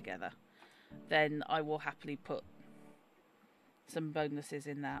deck together, then I will happily put some bonuses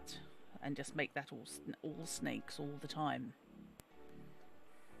in that and just make that all snakes all the time.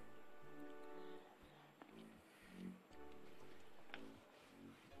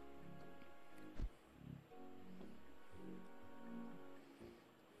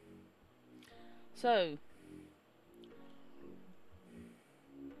 So,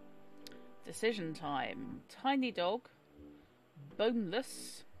 decision time. Tiny dog,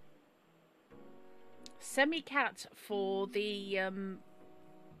 boneless, semi-cat for the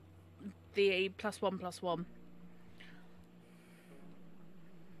 +1/+1.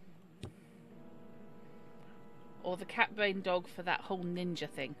 Or the cat brain dog for that whole ninja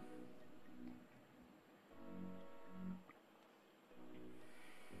thing.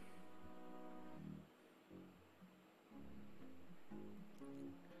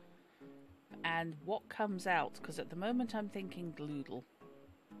 And what comes out? Because at the moment I'm thinking Gloodle.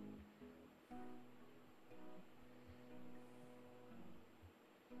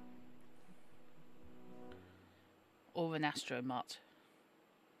 Or an Astromutt.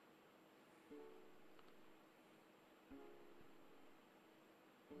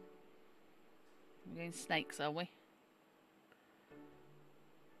 We're going snakes, are we?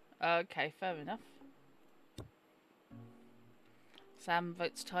 Okay, fair enough. Sam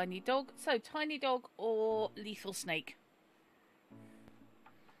votes tiny dog. So, tiny dog or lethal snake?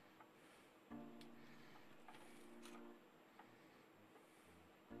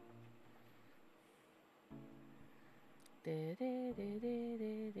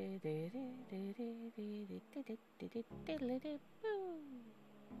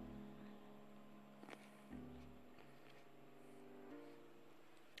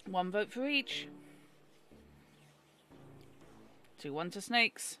 One vote for each. 2-1 to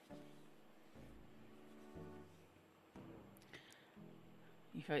snakes.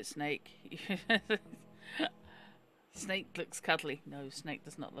 You vote snake. Snake looks cuddly. No, snake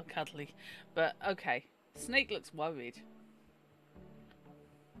does not look cuddly. But, okay. Snake looks worried.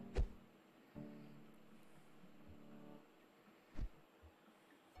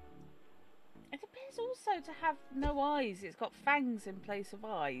 It appears also to have no eyes. It's got fangs in place of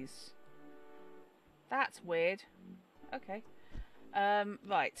eyes. That's weird. Okay.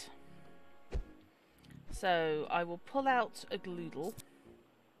 Right. So, I will pull out a Gloodle.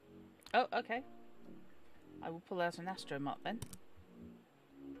 Oh, okay. I will pull out an Astromutt then.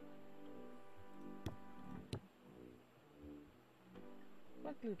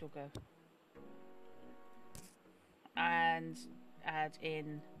 Where'd Gloodle go? And add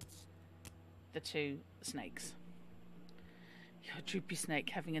in the 2 snakes. You're a droopy snake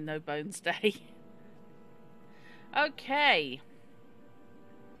having a no-bones day. Okay.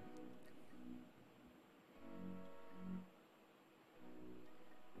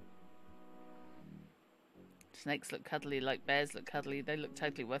 Snakes look cuddly like bears look cuddly. They look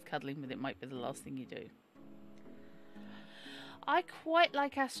totally worth cuddling, but it might be the last thing you do. I quite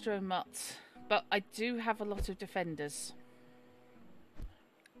like Astromutts, but I do have a lot of defenders.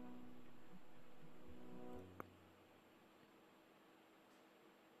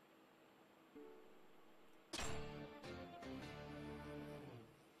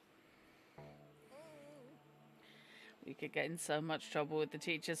 We could get in so much trouble with the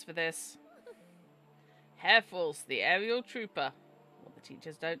teachers for this. Hair Force, the aerial trooper. What the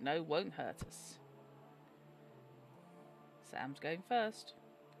teachers don't know won't hurt us. Sam's going first.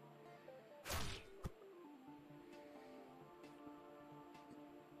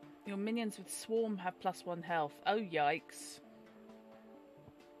 Your minions with swarm have +1 health. Oh, yikes.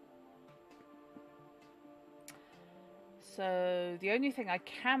 So the only thing I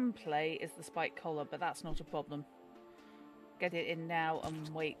can play is the spike collar, but that's not a problem. Get it in now and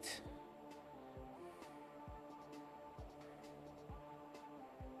wait.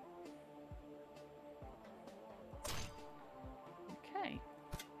 Okay.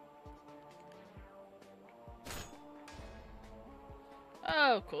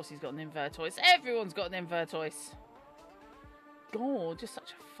 Oh, of course he's got an invertoise. Everyone's got an invertoise. God, just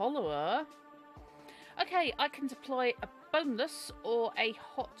such a follower. Okay, I can deploy a boneless or a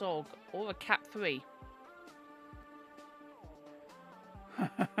hot dog or a cat 3.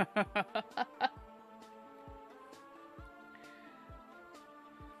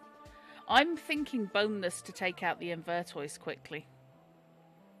 I'm thinking boneless to take out the invertoise quickly.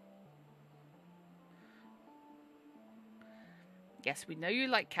 Yes, we know you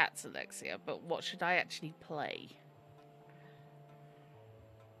like cats, Alexia, but what should I actually play?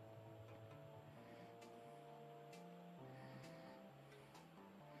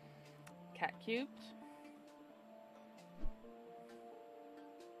 Cat cubed.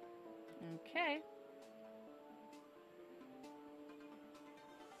 Okay.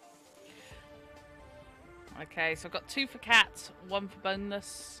 Okay, so I've got 2 for cats, 1 for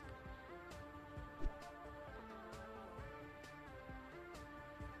boneless.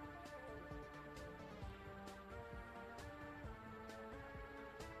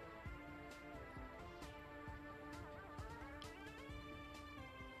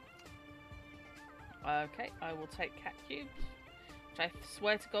 Okay, I will take cat cubes, which I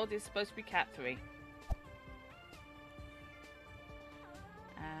swear to God is supposed to be cat 3.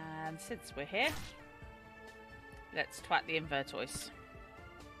 And since we're here, let's twat the invertoise.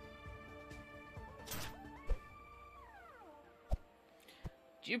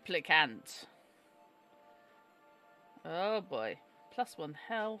 Duplicant. Oh boy. +1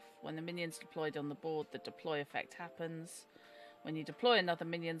 health. When the minion's deployed on the board, the deploy effect happens. When you deploy another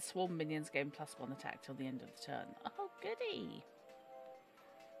minion, swarm minions gain +1 attack till the end of the turn. Oh, goody.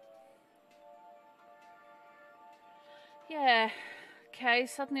 Yeah. Okay,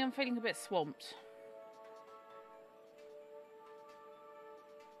 suddenly I'm feeling a bit swamped.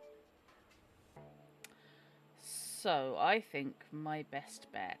 So, I think my best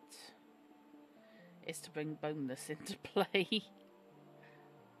bet is to bring boneless into play.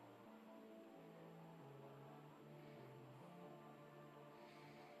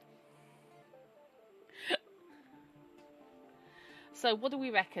 So, what do we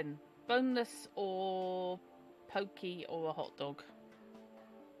reckon? Boneless or pokey or a hot dog?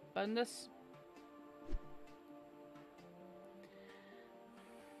 Boneless?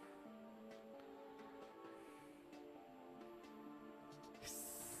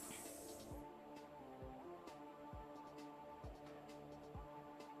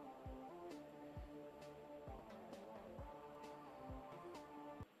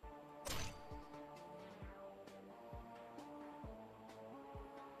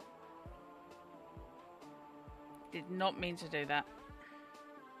 Did not mean to do that.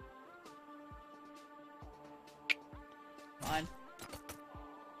 Fine.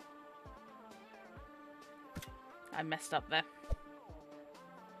 I messed up there.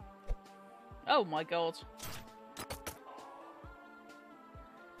 Oh my god.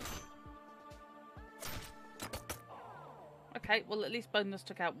 Okay, well at least bonus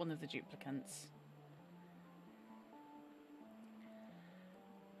took out one of the duplicants.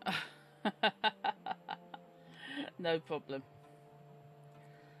 No problem.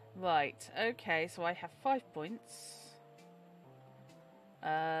 Right, okay, so I have 5 points.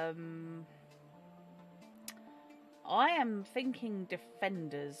 I am thinking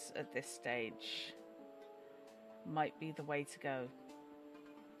defenders at this stage might be the way to go.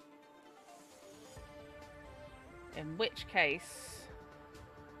 In which case,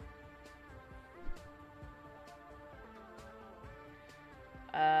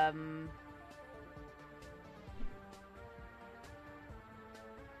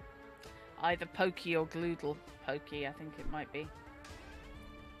 either Pokey or Gloodle. Pokey, I think it might be.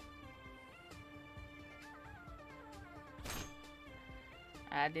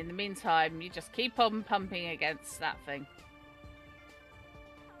 And in the meantime, you just keep on pumping against that thing.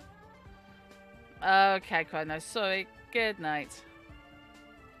 Okay, Chrono, sorry. Good night.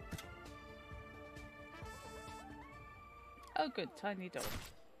 Oh, good. Tiny dog.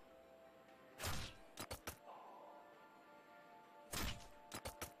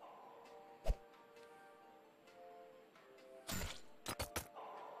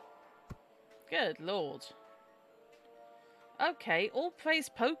 Good lord. Okay, all praise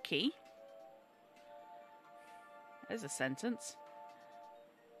Pokey. There's a sentence.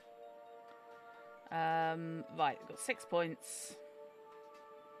 Right, I've got 6 points.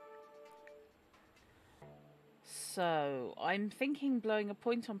 So, I'm thinking blowing a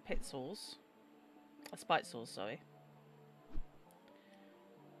point on pit saws. A spite saws, sorry.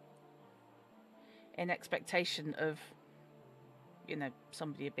 In expectation of, you know,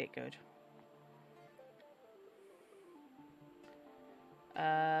 somebody a bit good.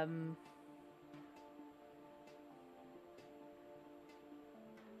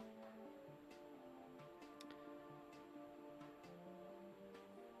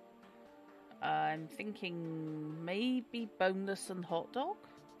 I'm thinking maybe boneless and hot dog.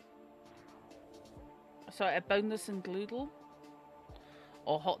 Sorry, a boneless and gloodle,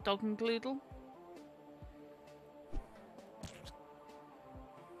 or hot dog and gloodle.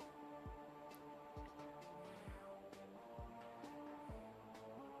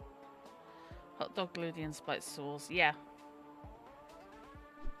 Hot dog, gloodle, and spice sauce. Yeah.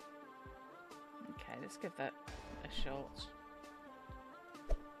 Okay, let's give that a shot.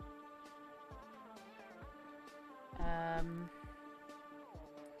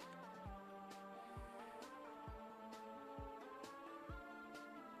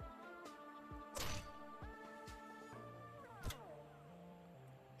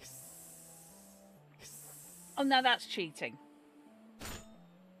 Oh, now that's cheating.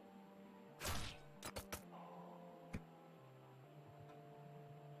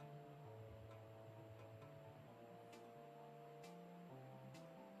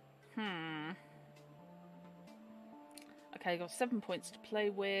 Okay, got 7 points to play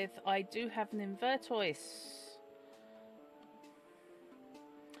with. I do have an Invertoise.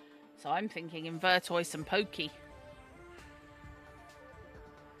 So I'm thinking Invertoise and Pokey.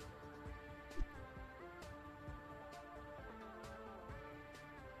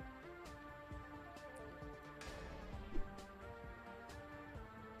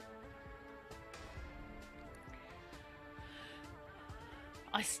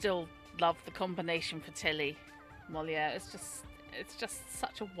 I still love the combination for Tilly. Well, yeah, it's just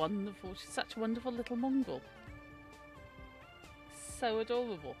such a wonderful little Mongol. So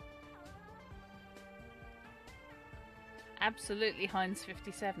adorable. Absolutely Heinz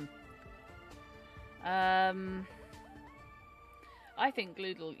 57. I think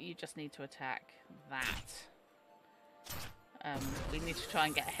Gloodle, you just need to attack that. We need to try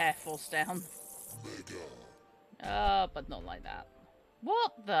and get Hair Force down. But not like that.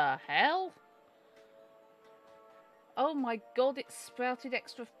 What the hell? Oh my god, it sprouted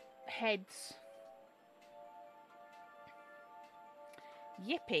extra heads.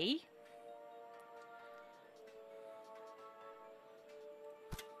 Yippee.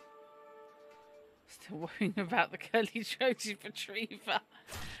 Still worrying about the curly-throated retriever.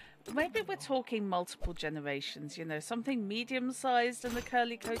 Maybe we're talking multiple generations, you know, something medium-sized in the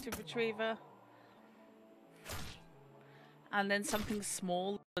curly-coated retriever. And then something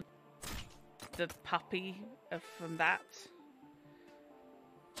small, the puppy from that.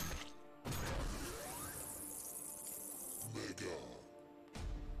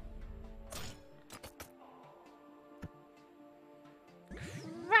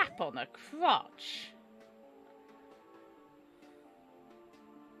 Crap on a crotch.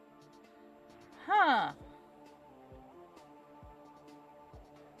 Huh.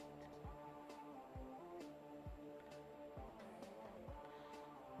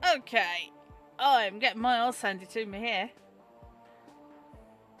 Okay. I'm getting my arse handed to me here.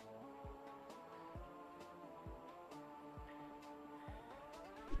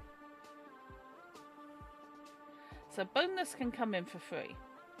 So bonus can come in for free.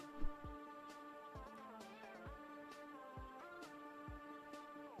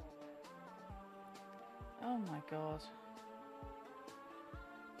 Oh my god.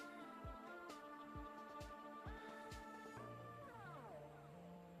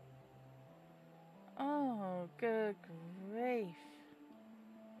 Oh, good grief.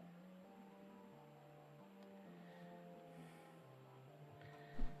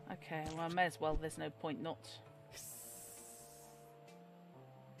 Okay, well, I may as well. There's no point not.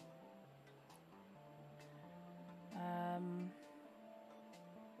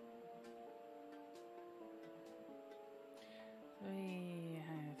 Three,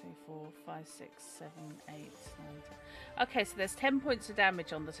 4, 5, 6, 7, 8, 9, 10. Okay, so there's 10 points of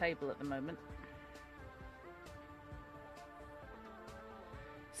damage on the table at the moment.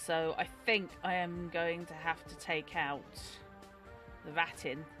 So I think I am going to have to take out the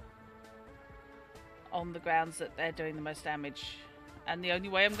Ratin on the grounds that they're doing the most damage. And the only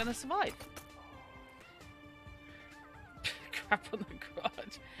way I'm going to survive. Crap on the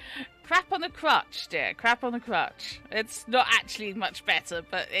crotch. Crap on the crutch, dear. Crap on the crutch. It's not actually much better,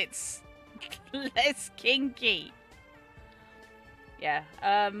 but it's less kinky. Yeah.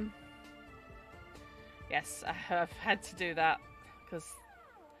 Yes, I've had to do that because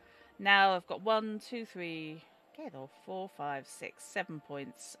now I've got 1, 2, 3, get off 4, 5, 6, 7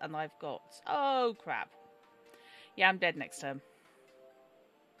 points, and I've got oh crap. Yeah, I'm dead next term.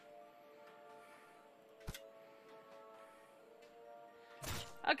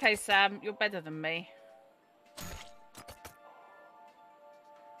 Okay, Sam, you're better than me.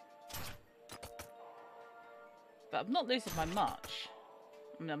 But I'm not losing by much.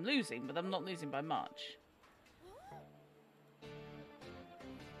 I mean, I'm losing, but I'm not losing by much.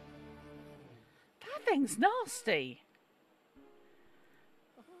 That thing's nasty.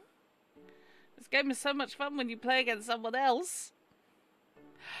 This game is so much fun when you play against someone else.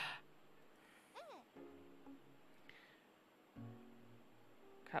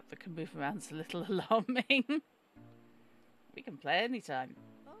 Crap that can move around's a little alarming. We can play anytime.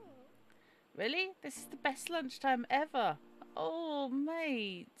 Really? This is the best lunchtime ever. Oh,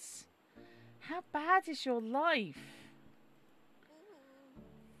 mate. How bad is your life?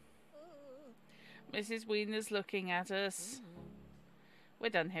 Mrs. Wiener's looking at us.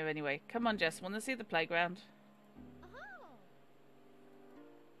 We're done here anyway. Come on, Jess. Want to see the playground?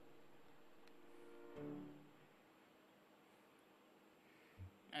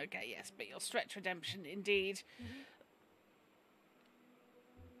 Okay, yes, but your stretch redemption, indeed.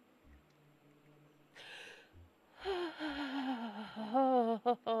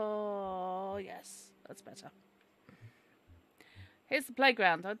 Oh, yes, that's better. Here's the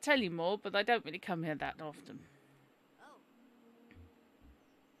playground. I'd tell you more, but I don't really come here that often.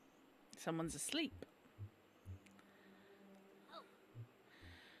 Someone's asleep.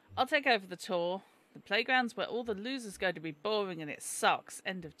 I'll take over the tour. The playground's where all the losers go to be boring and it sucks.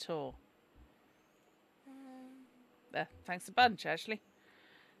 End of tour. There, thanks a bunch, Ashley.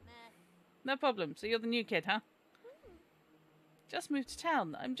 No problem. So you're the new kid, huh? Just moved to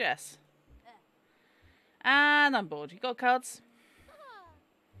town. I'm Jess. And I'm bored. You got cards?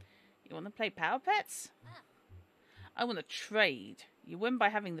 You want to play Power Pets? I want to trade. You win by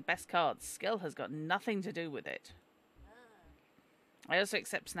having the best cards. Skill has got nothing to do with it. I also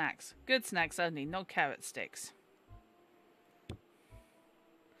accept snacks. Good snacks only, no carrot sticks.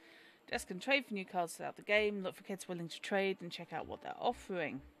 Jess can trade for new cards throughout the game, look for kids willing to trade, and check out what they're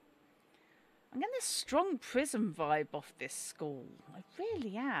offering. I'm getting a strong prison vibe off this school. I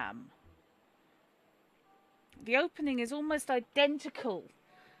really am. The opening is almost identical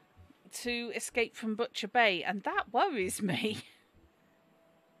to Escape from Butcher Bay, and that worries me.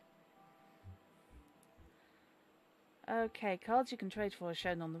 Okay, cards you can trade for are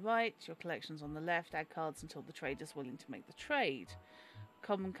shown on the right, your collection's on the left. Add cards until the trader's willing to make the trade.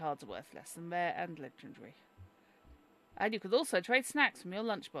 Common cards are worth less than rare and legendary. And you could also trade snacks from your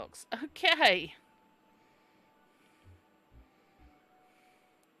lunchbox. Okay.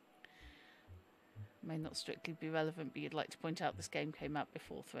 May not strictly be relevant, but you'd like to point out this game came out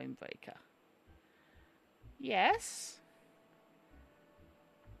before Thronebreaker. Yes.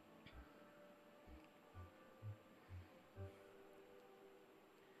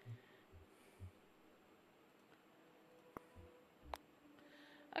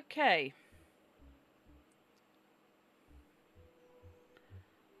 Okay.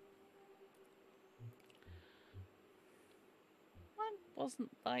 Mine wasn't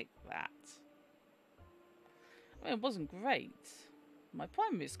like that. I mean, it wasn't great. My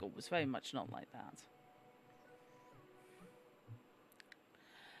primary school was very much not like that.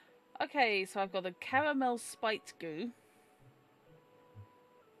 Okay, so I've got a caramel spiked goo.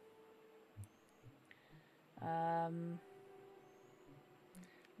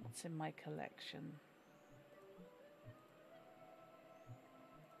 What's in my collection?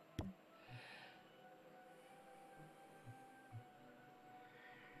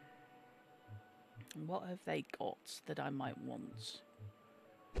 What have they got that I might want?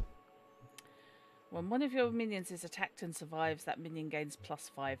 When one of your minions is attacked and survives, that minion gains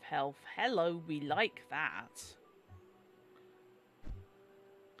 +5 health. Hello, we like that.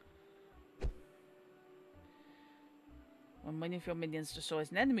 When one of your minions destroys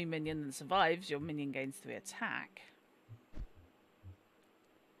an enemy minion and survives, your minion gains 3 attack.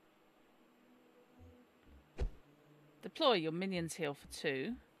 Deploy, your minions heal for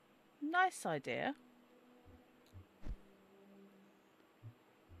 2. Nice idea.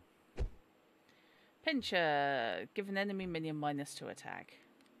 Pincher, give an enemy minion -2 attack.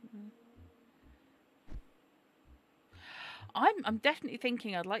 I'm definitely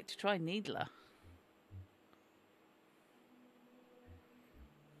thinking I'd like to try Needler.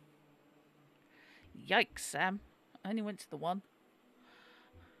 Yikes, Sam. I only went to the one.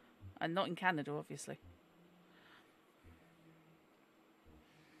 And not in Canada, obviously.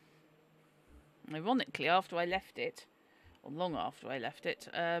 Ironically, after I left it, or long after I left it,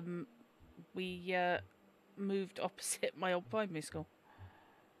 we moved opposite my old primary school.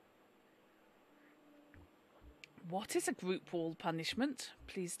 What is a group wall punishment?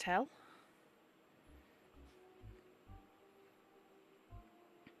 Please tell.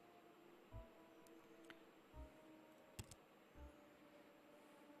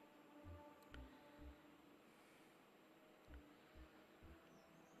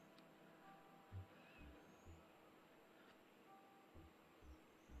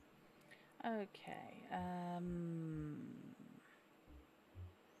 Okay.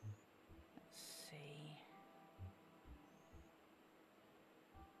 Let's see.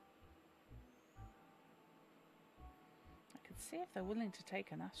 I could see if they're willing to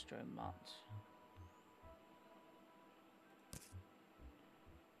take an astromutt.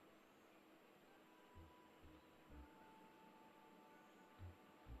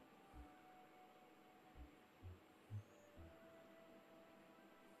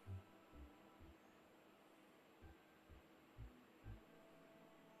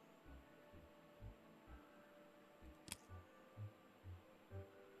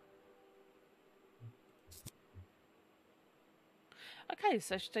 Okay,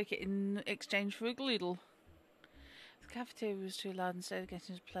 so I should take it in exchange for a gloodle. If the cafeteria was too loud, instead of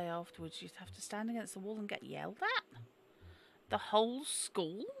getting to play afterwards, you'd have to stand against the wall and get yelled at? The whole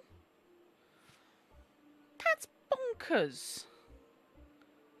school? That's bonkers.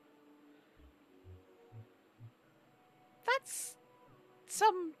 That's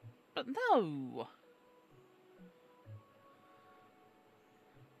some... but no.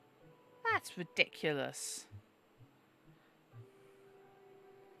 That's ridiculous.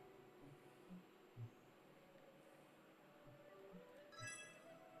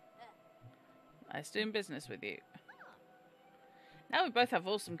 Nice doing business with you. Now we both have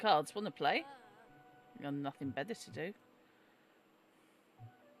awesome cards. Want to play? You've got nothing better to do.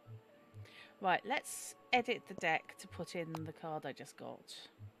 Right, let's edit the deck to put in the card I just got.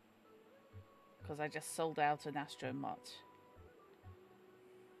 Because I just sold out an astromutt.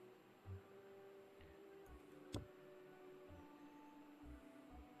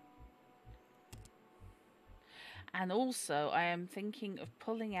 And also, I am thinking of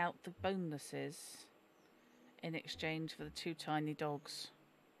pulling out the bonuses in exchange for the 2 tiny dogs.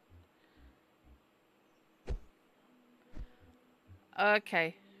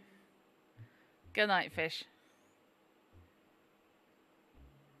 Okay. Good night, fish.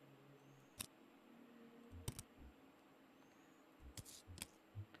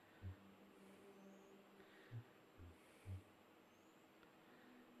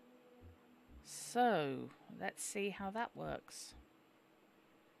 So, let's see how that works.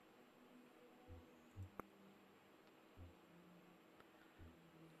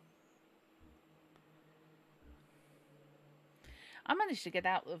 I managed to get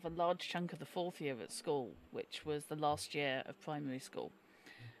out of a large chunk of the 4th year at school, which was the last year of primary school,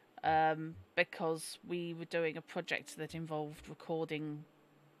 because we were doing a project that involved recording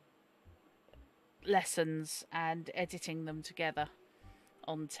lessons and editing them together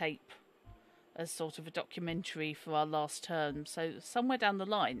on tape as sort of a documentary for our last term. So somewhere down the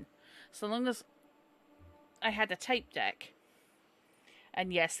line, so long as I had a tape deck,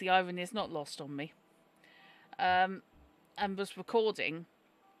 and yes, the irony is not lost on me, and was recording,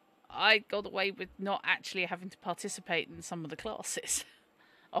 I got away with not actually having to participate in some of the classes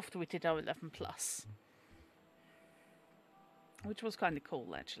after we did our 11 plus, which was kind of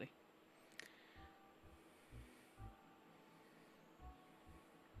cool actually.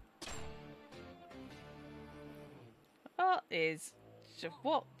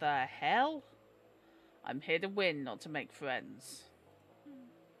 What the hell? I'm here to win, not to make friends.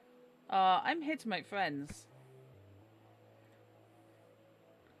 I'm here to make friends.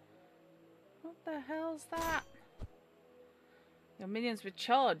 What the hell's that? Your minions with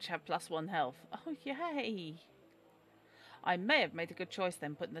charge have +1 health. Oh, yay! I may have made a good choice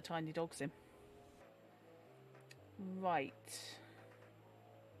then, putting the tiny dogs in. Right.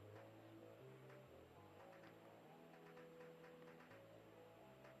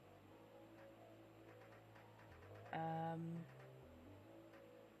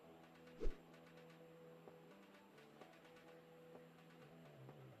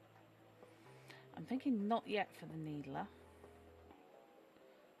 I'm thinking not yet for the Needler.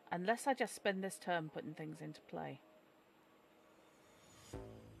 Unless I just spend this term putting things into play.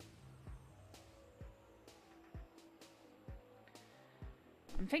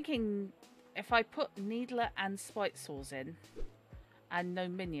 I'm thinking if I put Needler and Spite Saws in, and no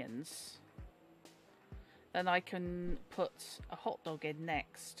minions, then I can put a hot dog in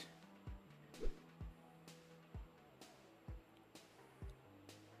next.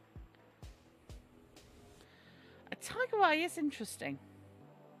 A tiger eye is interesting.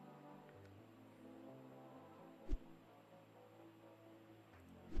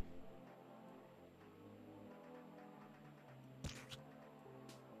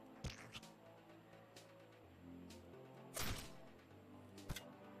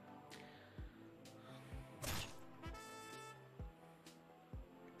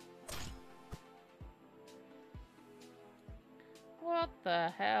 What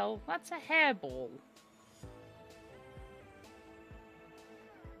the hell? That's a hairball.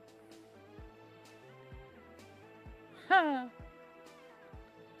 Huh.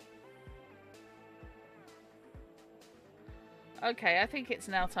 Okay, I think it's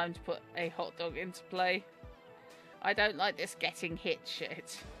now time to put a hot dog into play. I don't like this getting hit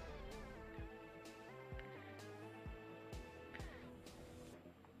shit.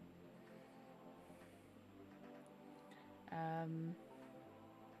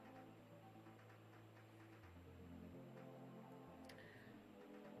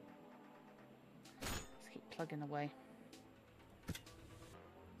 Let's keep plugging away.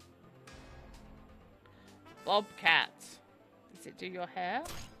 Bobcat. Does it do your hair?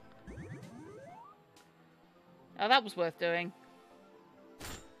 Oh, that was worth doing.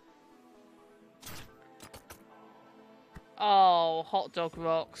 Oh, hot dog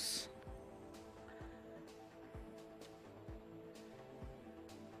rocks.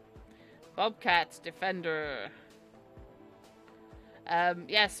 Bobcat, Defender.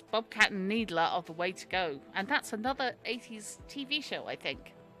 Yes, Bobcat and Needler are the way to go. And that's another 80s TV show, I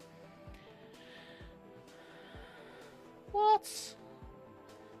think. What?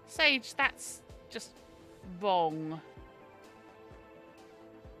 Sage, that's just wrong.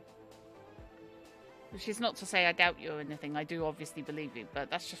 Which is not to say I doubt you or anything. I do obviously believe you,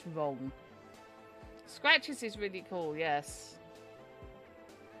 but that's just wrong. Scratches is really cool, yes.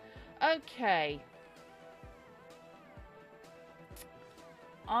 Okay.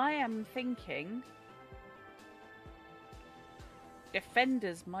 I am thinking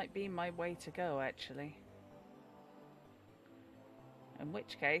Defenders might be my way to go, actually. In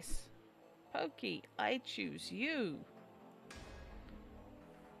which case, Pokey, I choose you.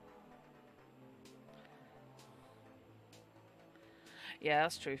 Yeah,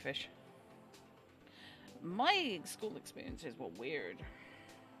 that's true, Fish. My school experiences were weird.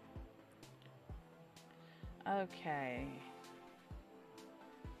 Okay.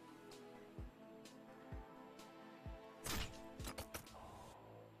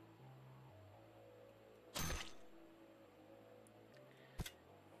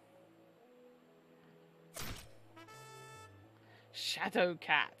 Shadow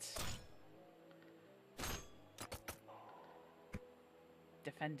Cat.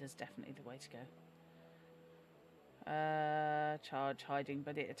 Defender's definitely the way to go. Charge, hiding,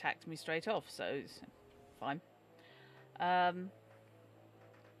 but it attacked me straight off, so it's fine. I've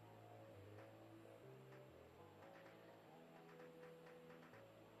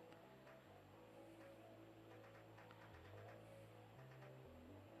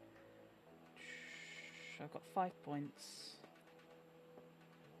got 5 points.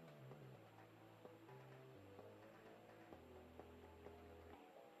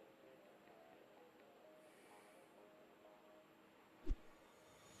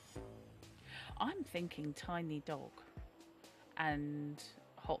 I'm thinking tiny dog and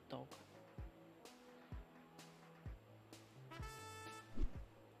hot dog.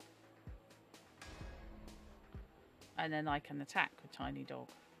 And then I can attack with tiny dog,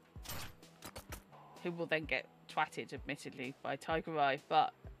 who will then get twatted, admittedly, by Tiger Eye,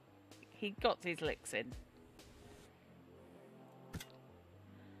 but he got his licks in.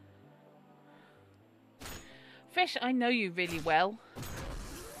 Fish, I know you really well.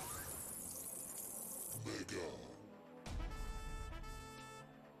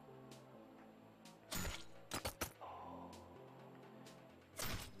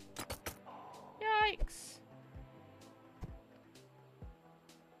 Yikes.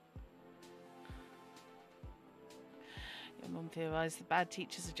 Your mum theorised the bad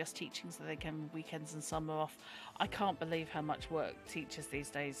teachers are just teaching so they can have weekends and summer off. I can't believe how much work teachers these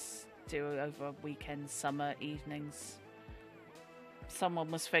days do over weekends, summer evenings.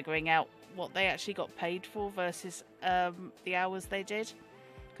 Someone was figuring out what they actually got paid for versus the hours they did,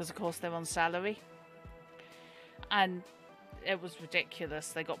 because of course they're on salary, and it was ridiculous.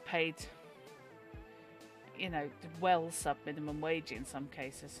 They got paid, you know, well sub minimum wage in some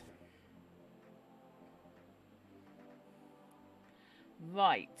cases.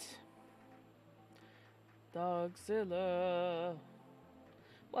 Right. Dogzilla.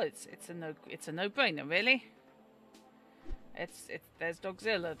 Well, it's a no-brainer, really. There's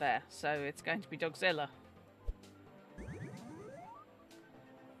Dogzilla there, so it's going to be Dogzilla.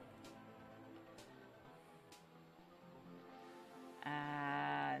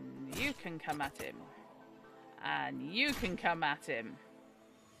 And you can come at him. And you can come at him.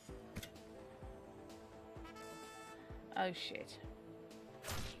 Oh shit.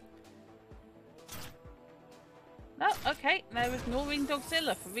 No, okay, they're ignoring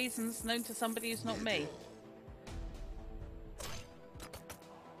Dogzilla for reasons known to somebody who's not me.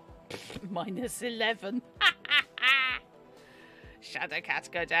 Minus 11.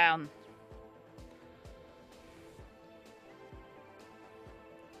 Shadowcat, go down.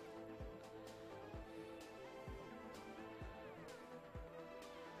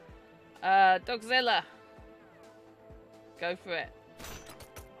 Dogzilla. Go for it.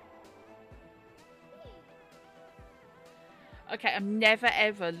 Okay, I'm never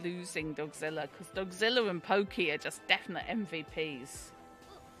ever losing Dogzilla because Dogzilla and Pokey are just definite MVPs.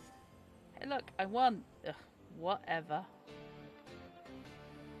 Hey, look, I won. Ugh, whatever.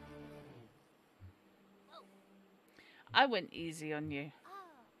 I went easy on you.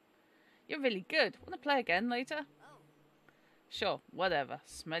 You're really good. Want to play again later? Sure, whatever.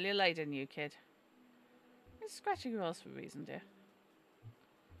 Smell you later, new kid. You're scratching your ass for a reason, dear.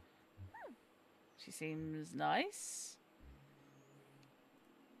 She seems nice.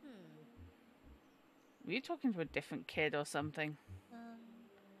 Were you talking to a different kid or something?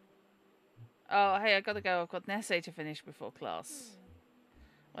 Oh, hey, I gotta go. I've got an essay to finish before class.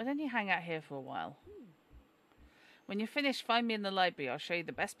 Why don't you hang out here for a while? When you're finished, find me in the library. I'll show you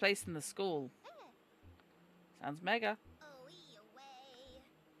the best place in the school. Sounds mega.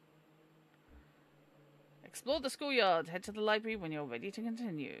 Explore the schoolyard. Head to the library when you're ready to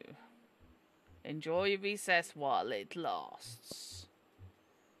continue. Enjoy your recess while it lasts.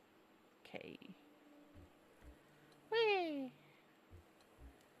 Okay. Whee!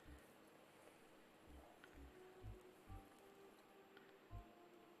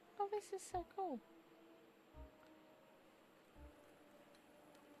 Oh, this is so cool.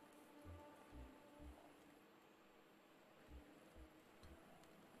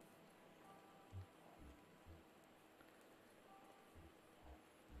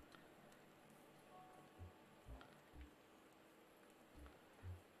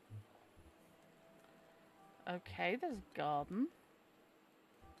 Okay, there's a garden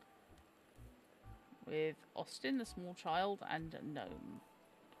with Austin, a small child, and a gnome.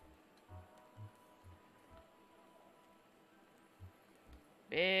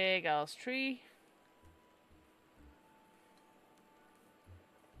 Big ass tree.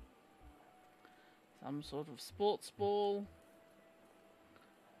 Some sort of sports ball.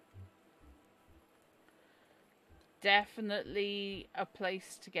 Definitely a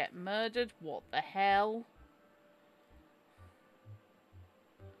place to get murdered. What the hell?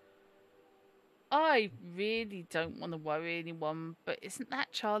 I really don't want to worry anyone, but isn't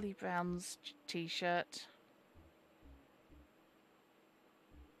that Charlie Brown's t-shirt?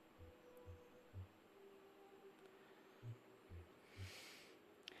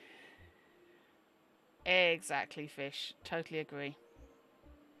 Exactly, Fish. Totally agree.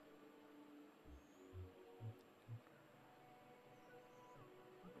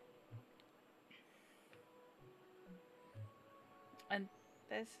 And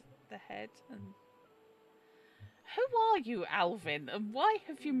there's the head and... Who are you, Alvin? And why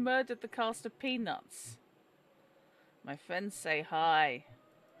have you murdered the cast of Peanuts? My friends say hi.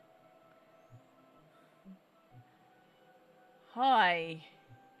 Hi.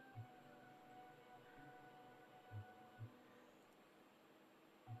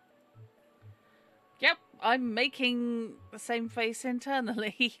 Yep, I'm making the same face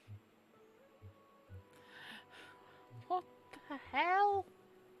internally. What the hell?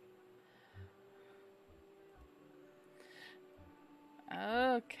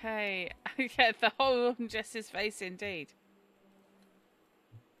 Okay. Yeah, the whole Jess's face indeed.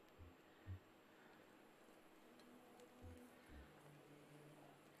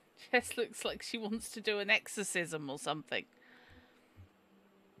 Jess looks like she wants to do an exorcism or something.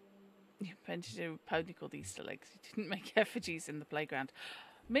 You meant to do a pony called Easter eggs. You didn't make effigies in the playground.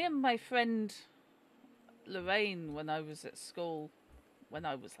 Me and my friend Lorraine, when I was at school, when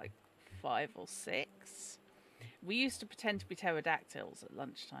I was like 5 or 6, we used to pretend to be pterodactyls at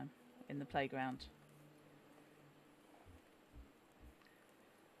lunchtime in the playground.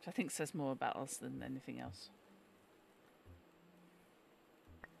 Which I think says more about us than anything else.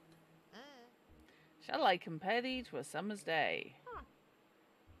 Shall I compare thee to a summer's day?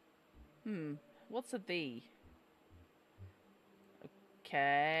 What's a thee?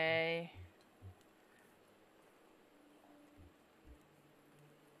 Okay.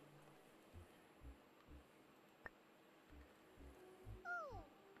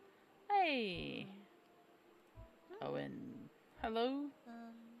 Hey. Owen. Hello?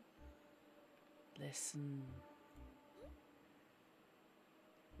 Listen.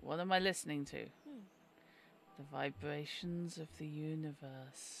 What am I listening to? The vibrations of the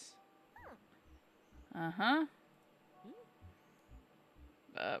universe. Uh-huh.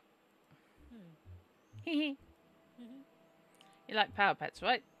 You like Power Pets,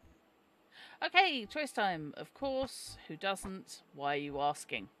 right? Okay, choice time. Of course. Who doesn't? Why are you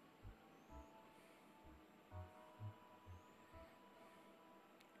asking?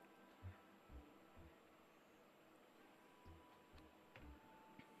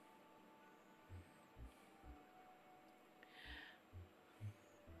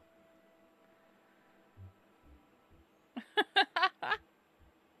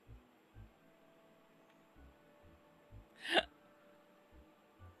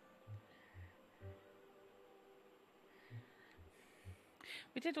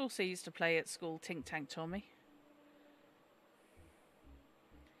 We did also used to play at school Tink Tank Tommy.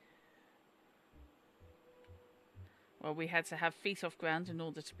 Well, we had to have feet off ground in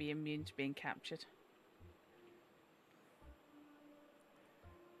order to be immune to being captured.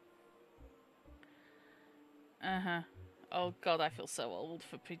 Uh-huh. Oh god, I feel so old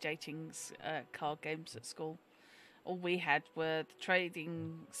for predating card games at school. All we had were the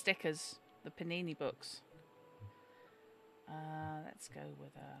trading stickers, the Panini books. Let's go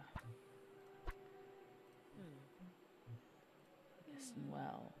with Listen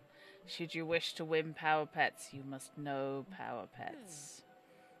well. Should you wish to win Power Pets, you must know Power Pets.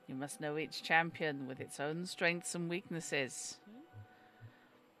 You must know each champion with its own strengths and weaknesses.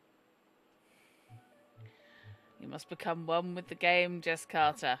 You must become one with the game, Jess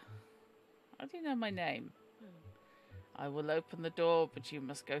Carter. How do you know my name? I will open the door, but you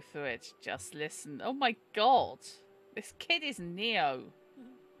must go through it. Just listen. Oh my god! This kid is Neo.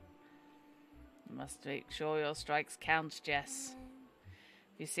 You must make sure your strikes count, Jess.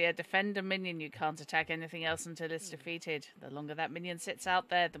 If you see a defender minion, you can't attack anything else until it's defeated. The longer that minion sits out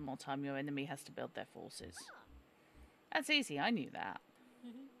there, the more time your enemy has to build their forces. That's easy, I knew that.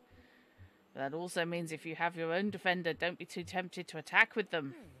 But that also means if you have your own defender, don't be too tempted to attack with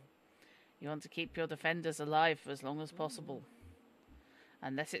them. You want to keep your defenders alive for as long as possible.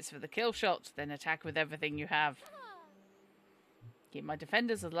 Unless it's for the kill shot, then attack with everything you have. Keep my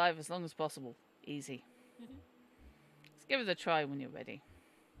defenders alive as long as possible. Easy. Let's give it a try when you're ready.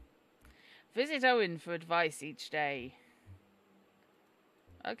 Visit Owen for advice each day.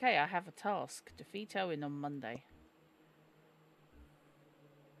 Okay, I have a task. Defeat Owen on Monday.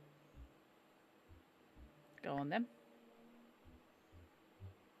 Go on then.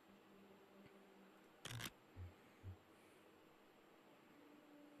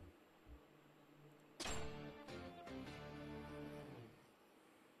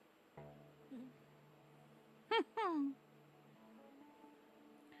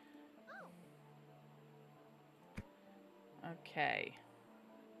 Okay.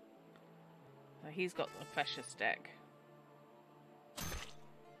 So he's got the precious deck.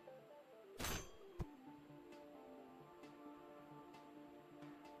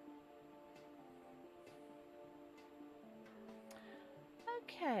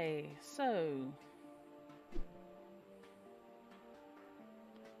 Okay, so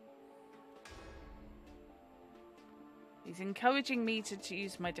he's encouraging me to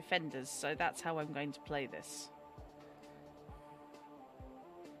use my defenders, so that's how I'm going to play this.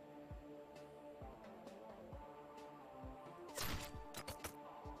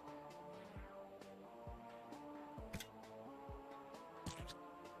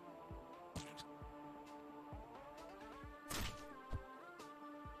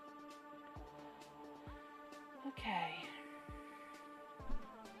 Okay.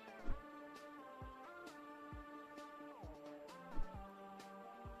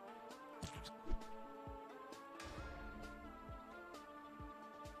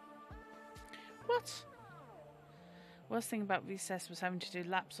 What? Worst thing about recess was having to do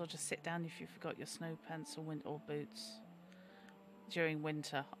laps or just sit down if you forgot your snow pants or boots during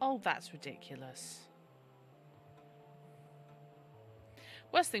winter. Oh, that's ridiculous.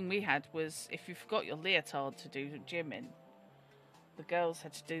 Worst thing we had was if you forgot your leotard to do gym in, the girls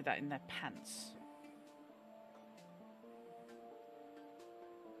had to do that in their pants.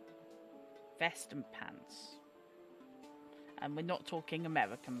 Vest and pants. And we're not talking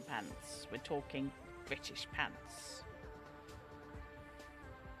American pants. We're talking British pants.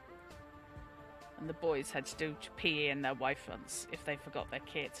 And the boys had to do PE in their wife fronts if they forgot their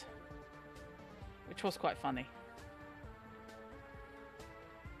kit. Which was quite funny.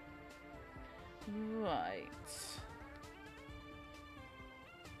 Right.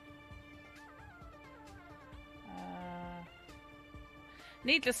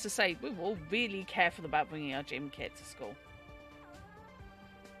 Needless to say, we were all really careful about bringing our gym kit to school.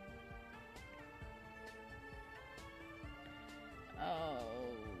 Oh.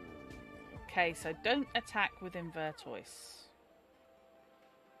 Okay, so don't attack with Invertoise.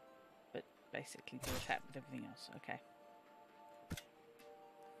 But basically do attack with everything else. Okay.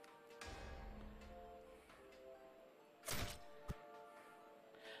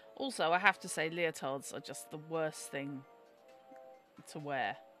 Also, I have to say, leotards are just the worst thing to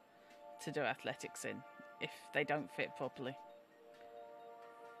wear to do athletics in if they don't fit properly.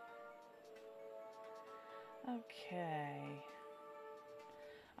 Okay.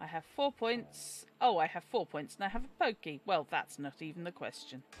 I have 4 points. Oh, I have 4 points and I have a pokey. Well, that's not even the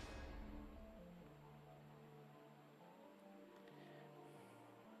question.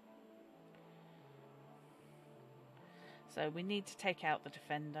 So we need to take out the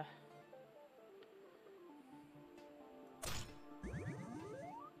defender.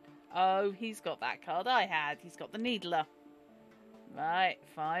 Oh, he's got that card I had. He's got the Needler. Right,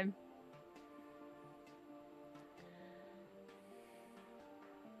 fine.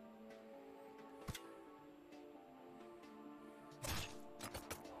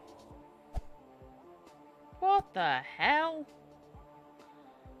 What the hell?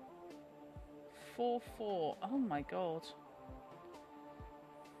 4-4. Oh my god.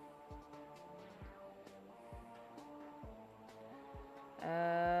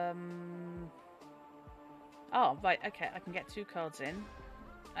 Oh, right, okay, I can get 2 cards in.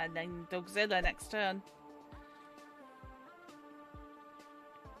 And then Dogzilla next turn.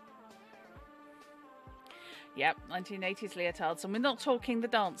 Yep, 1980s leotards. And we're not talking the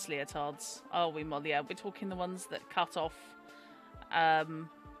dance leotards, are we, Molly? We're talking the ones that cut off,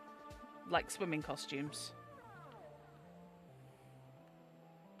 like swimming costumes.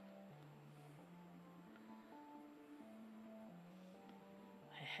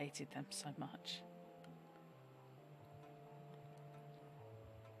 I hated them so much.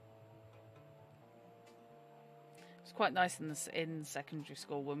 It's quite nice in secondary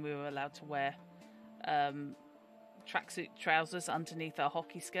school when we were allowed to wear tracksuit trousers underneath our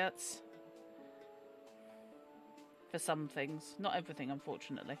hockey skirts. For some things. Not everything,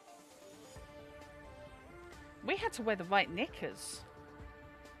 unfortunately. We had to wear the right knickers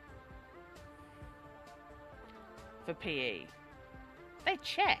for PE. They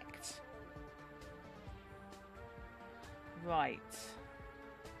checked. Right.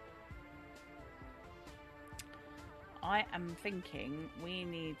 I am thinking we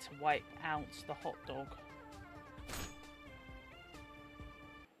need to wipe out the hot dog.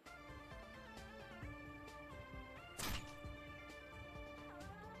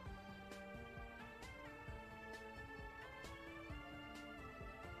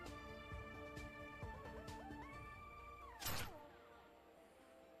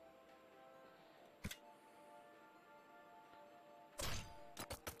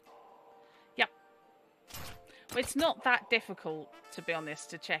 It's not that difficult, to be honest,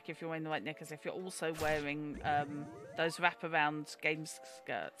 to check if you're wearing the right knickers if you're also wearing those wraparound game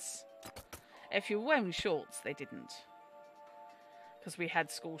skirts. If you're wearing shorts, they didn't. Because we had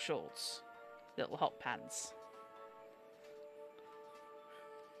school shorts. Little hot pants.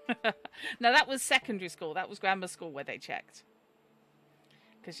 No, that was secondary school. That was grammar school where they checked.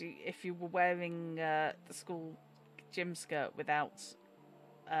 Because if you were wearing the school gym skirt without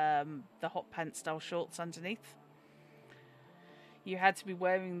the hot pants style shorts underneath, you had to be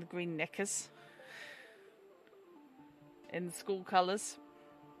wearing the green knickers in the school colours.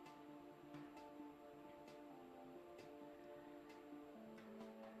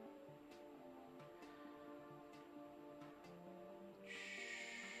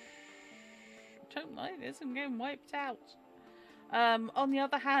 Don't like this, I'm getting wiped out. On the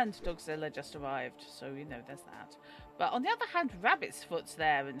other hand, Dogzilla just arrived, so you know there's that. But on the other hand, Rabbit's Foot's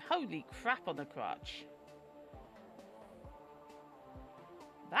there, and holy crap on a crutch.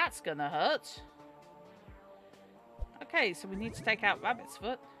 That's gonna hurt. Okay, so we need to take out Rabbit's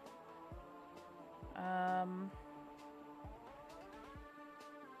Foot.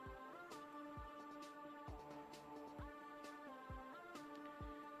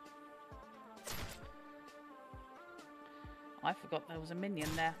 I forgot there was a minion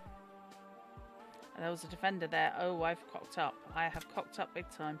there. And there was a defender there. Oh, I've cocked up. I have cocked up big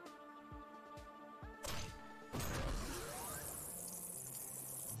time.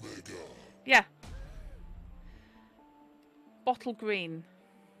 Yeah, bottle green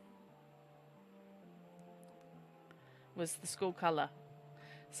was the school colour.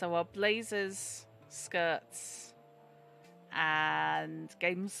 So our blazers, skirts, and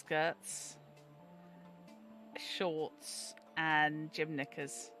game skirts, shorts, and gym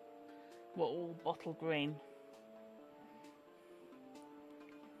knickers were all bottle green.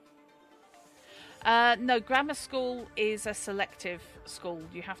 No, grammar school is a selective school.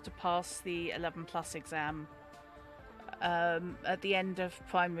 You have to pass the 11 plus exam at the end of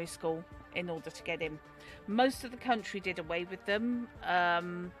primary school in order to get in. Most of the country did away with them.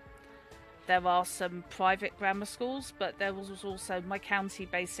 There are some private grammar schools, but there was also, my county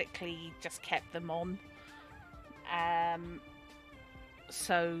basically just kept them on.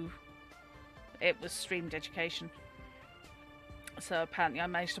 So it was streamed education. So apparently I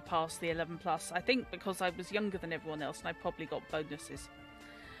managed to pass the 11 plus. I think because I was younger than everyone else, and I probably got bonuses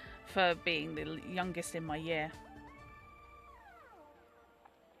for being the youngest in my year.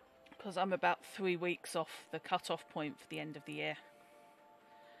 Because I'm about 3 weeks off the cut-off point for the end of the year.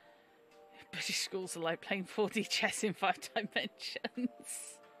 British schools are like playing 4D chess in 5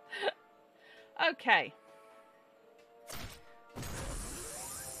 dimensions. Okay.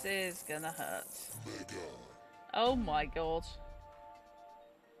 This is gonna hurt. Oh my god.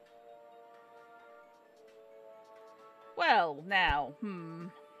 Well, now,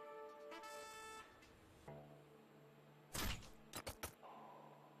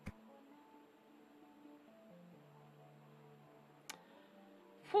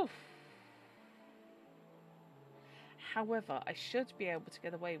 Whew. However, I should be able to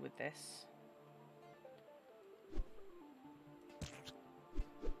get away with this.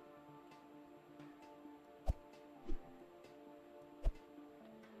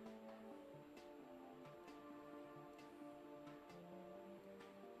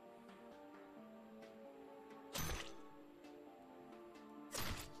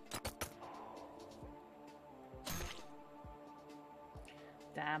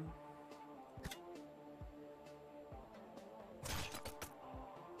 Damn.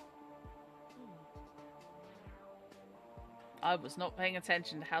 I was not paying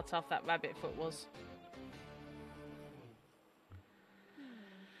attention to how tough that rabbit foot was.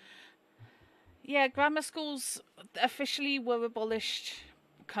 Yeah, grammar schools officially were abolished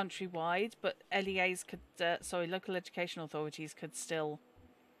countrywide, but LEAs could, local education authorities could still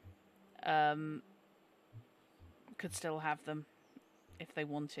have them if they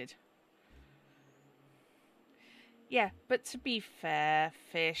wanted. Yeah, but to be fair,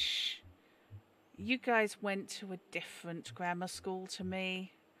 Fish, you guys went to a different grammar school to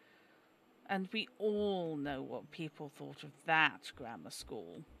me, and we all know what people thought of that grammar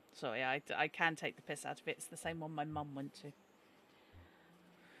school. Sorry, I can take the piss out of it. It's the same one my mum went to.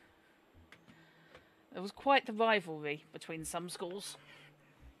 There was quite the rivalry between some schools.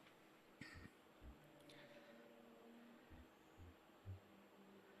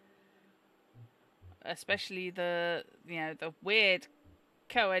 Especially the weird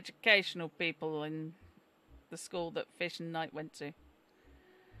co-educational people in the school that Fish and Knight went to.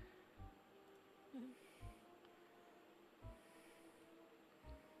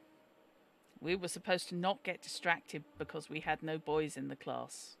 We were supposed to not get distracted because we had no boys in the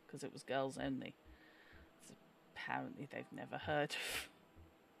class, because it was girls only. So apparently they've never heard of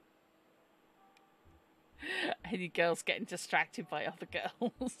any girls getting distracted by other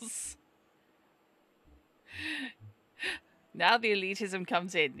girls. Now the elitism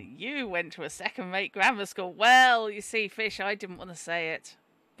comes in. You went to a second-rate grammar school. Well, you see, Fish, I didn't want to say it,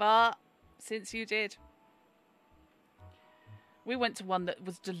 but since you did. We went to one that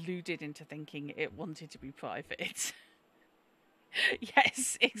was deluded into thinking it wanted to be private.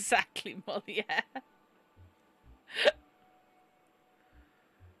 Yes, exactly, Molly. Yeah.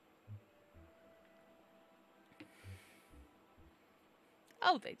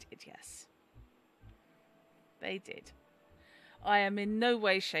 Oh, they did, yes. They did. I am in no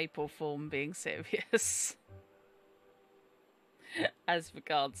way, shape or form being serious as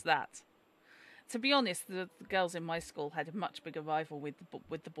regards that. To be honest, the girls in my school had a much bigger rival with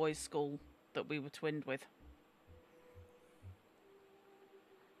the boys' school that we were twinned with.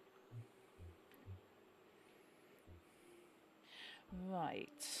 Right.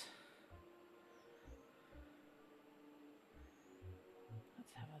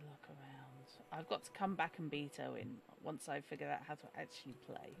 Let's have a look around. I've got to come back and beat Owen once I figure out how to actually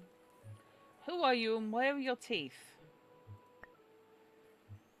play. Who are you and where are your teeth?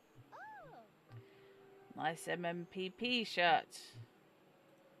 Nice MMPP shirt.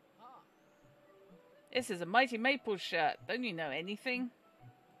 This is a Mighty Maple shirt. Don't you know anything?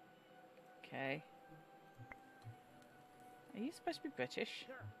 Okay. Are you supposed to be British?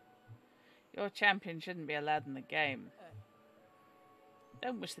 Your champion shouldn't be allowed in the game.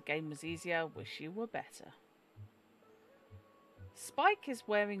 Don't wish the game was easier, wish you were better. Spike is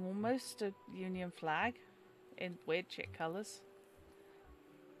wearing almost a Union flag in weird chick colours.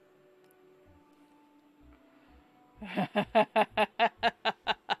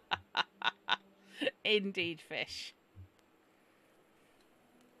 Indeed, fish.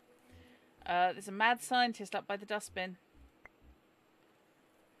 There's a mad scientist up by the dustbin.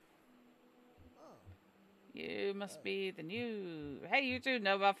 You must be the new... Hey, you do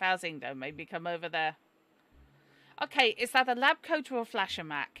know rough housing. Don't make me come over there. Okay, is that a lab coat or a flasher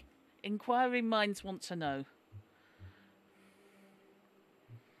Mac? Inquiring minds want to know.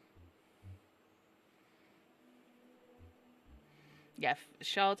 Yeah,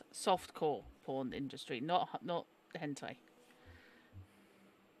 Shard, softcore porn industry, not hentai.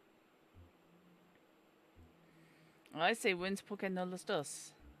 I see, wins porque no los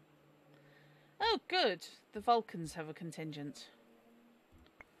dos. Oh, good. The Vulcans have a contingent.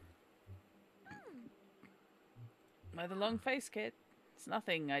 By the long face, kid. It's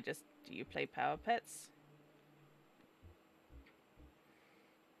nothing, do you play Power Pets?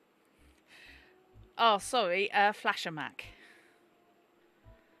 Oh, sorry, Flasher Mac.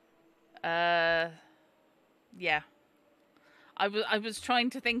 Yeah. I was trying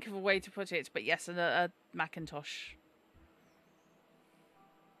to think of a way to put it, but yes, a Macintosh.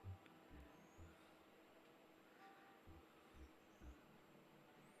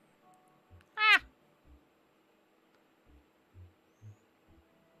 Ah!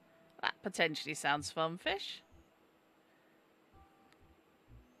 That potentially sounds fun, fish.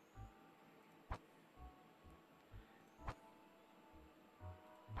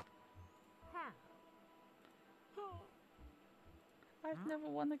 I've never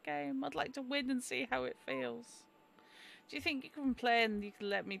won a game. I'd like to win and see how it feels. Do you think you can play and you can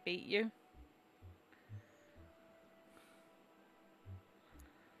let me beat you?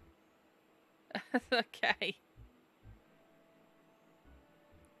 Okay.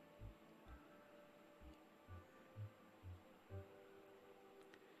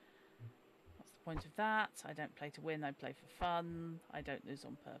 What's the point of that? I don't play to win, I play for fun. I don't lose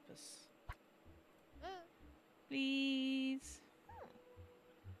on purpose. Please.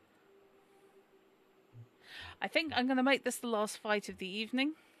 I think I'm going to make this the last fight of the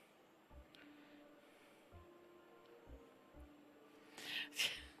evening.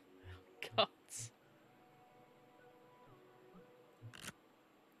 God.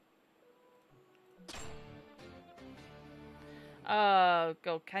 Oh,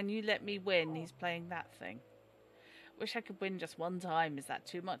 God, can you let me win? He's playing that thing. Wish I could win just one time. Is that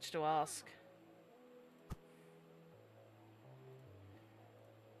too much to ask?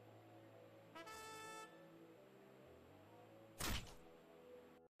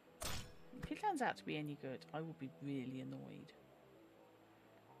 If he turns out to be any good, I will be really annoyed.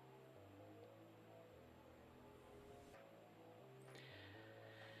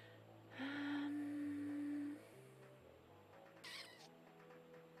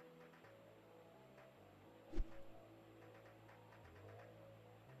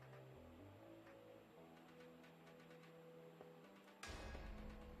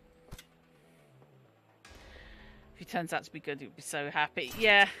 If he turns out to be good, he'll be so happy.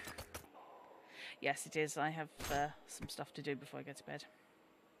 Yeah. Yes, it is. I have some stuff to do before I go to bed.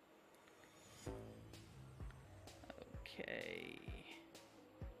 Okay.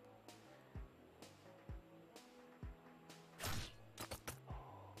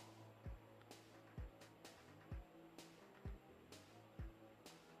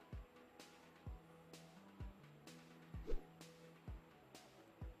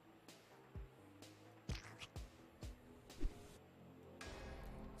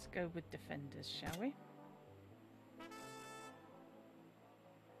 Let's go with defenders, shall we?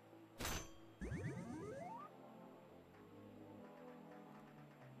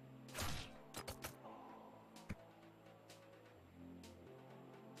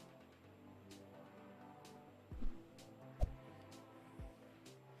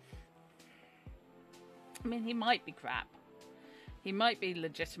 I mean, he might be crap. He might be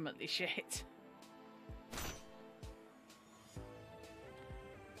legitimately shit.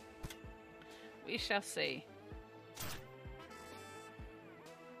 We shall see.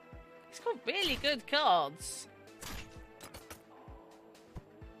 He's got really good cards.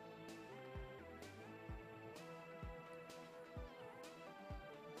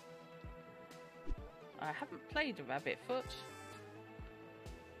 I haven't played a rabbit foot.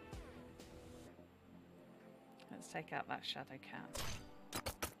 Let's take out that shadow cat.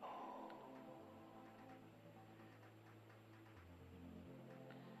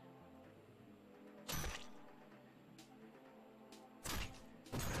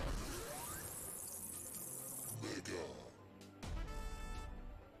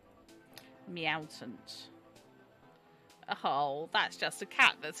 Meowtant. Oh, that's just a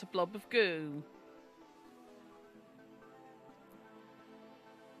cat that's a blob of goo.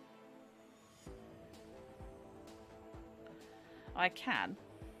 I can.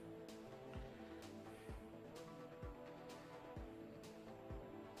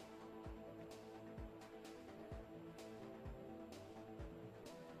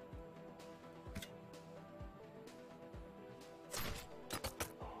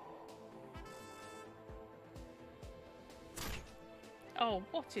 Oh,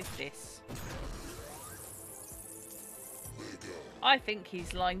 what is this? I think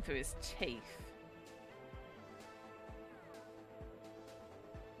he's lying through his teeth.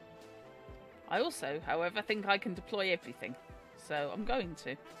 I also, however, think I can deploy everything. So I'm going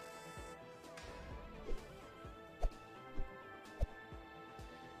to.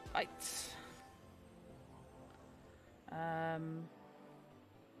 Right.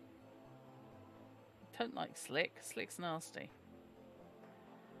 Don't like Slick. Slick's nasty.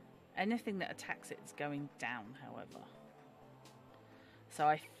 Anything that attacks it is going down, however. So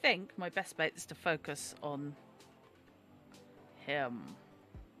I think my best bet is to focus on him.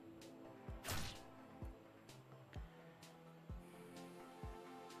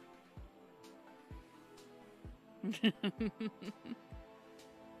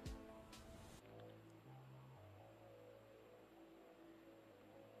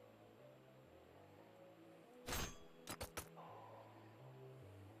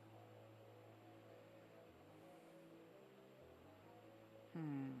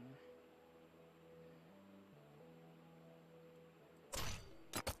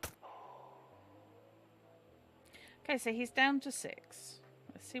 Okay, so he's down to 6.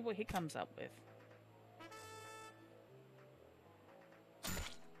 Let's see what he comes up with.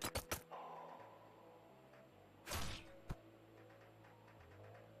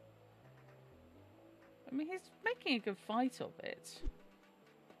 I mean, he's making a good fight of it.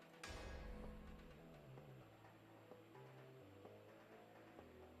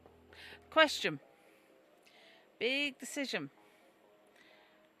 Question. Big decision.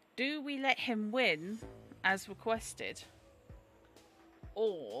 Do we let him win as requested?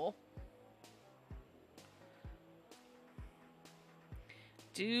 Or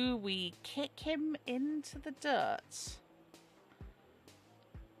do we kick him into the dirt?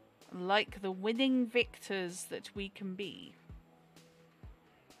 Like the winning victors that we can be.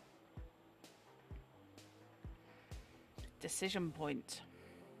 Decision point.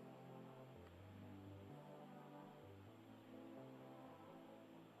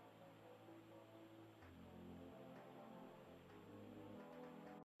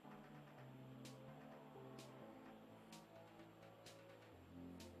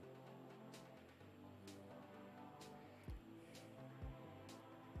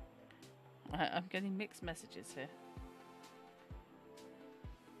 I'm getting mixed messages here.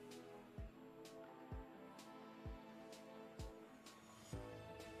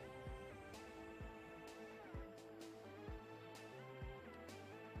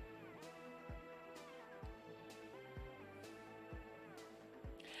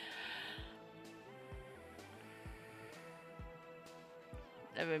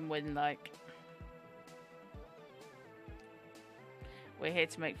 They're in win like. We're here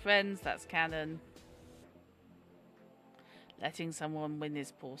to make friends, that's canon. Letting someone win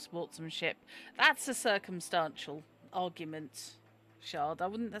is poor sportsmanship. That's a circumstantial argument, Shard. I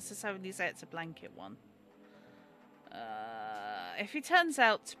wouldn't necessarily say it's a blanket one. If he turns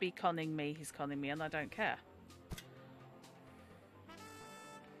out to be conning me, he's conning me and I don't care.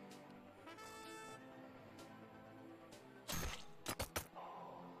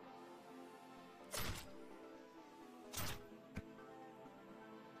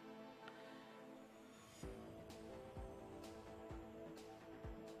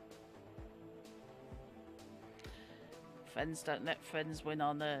 Friends don't let friends win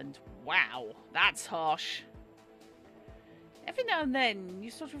unearned. Wow, that's harsh. Every now and then,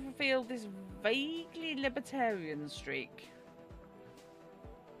 you sort of reveal this vaguely libertarian streak.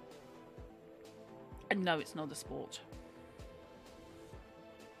 And no, it's not a sport.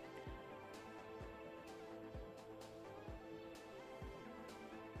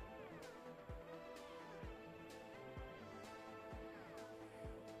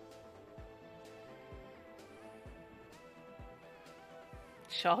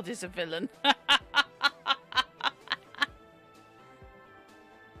 Shard is a villain.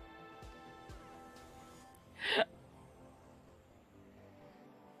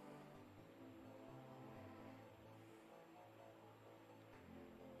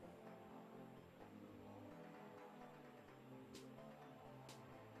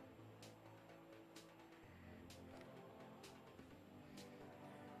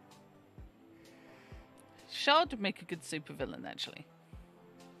 Shard would make a good supervillain, actually.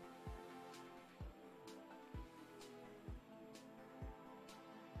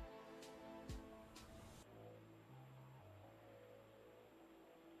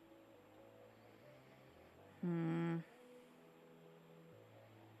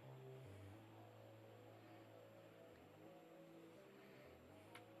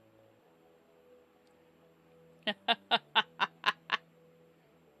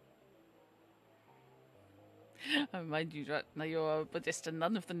 I remind you that now you're a Buddhist and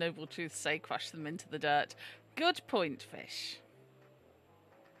none of the noble truths say crush them into the dirt. Good point, Fish.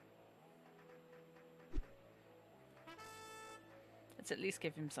 Let's at least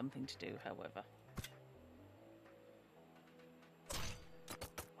give him something to do, however.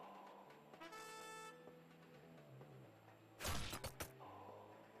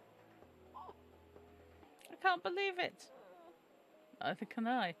 I can't believe it. Neither can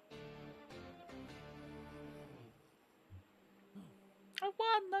I.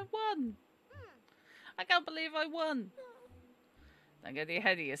 I won! I can't believe I won! Don't get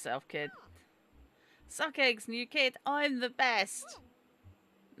ahead of yourself, kid. Suck eggs, new kid. I'm the best.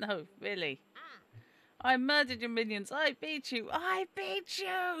 No, really. I murdered your minions. I beat you. I beat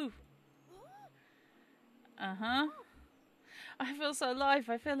you! Uh-huh. I feel so alive.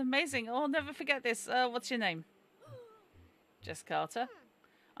 I feel amazing. Oh, I'll never forget this. What's your name? Jess Carter.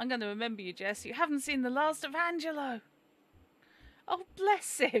 I'm going to remember you, Jess. You haven't seen the last of Angelo. Oh,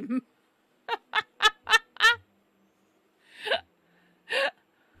 bless him.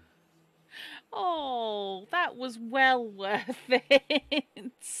 Oh, that was well worth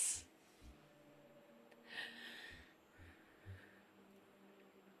it.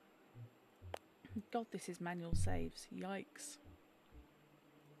 God, this is manual saves. Yikes.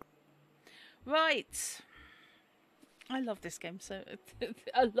 Right. I love this game so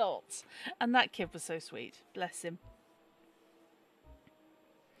a lot. And that kid was so sweet. Bless him.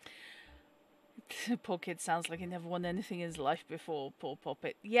 Poor kid sounds like he never won anything in his life before. Poor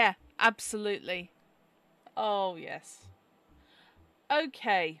Poppet. Yeah, absolutely. Oh, yes.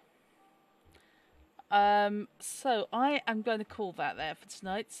 Okay. So I am going to call that there for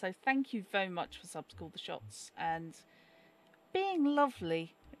tonight. So thank you very much for Subs Call the Shots and being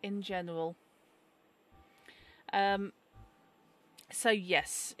lovely in general. So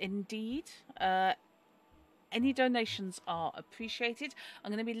yes, indeed. Any donations are appreciated.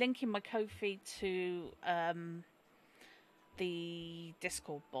 I'm going to be linking my Ko-fi to the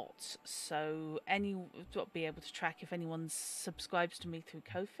Discord bot, so will be able to track if anyone subscribes to me through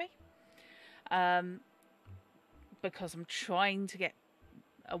Ko-fi. Because I'm trying to get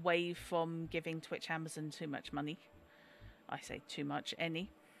away from giving Twitch Amazon too much money. I say too much,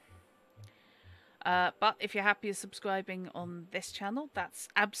 any. But if you're happy with subscribing on this channel, that's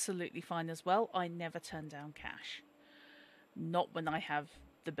absolutely fine as well. I never turn down cash. Not when I have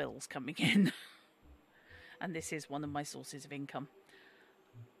the bills coming in. And this is one of my sources of income.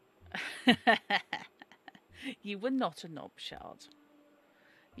 You were not a knob, Shard.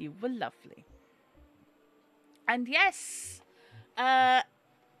 You were lovely. And yes, the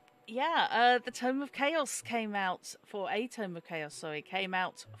Tome of Chaos came out for a Tome of Chaos. Sorry, came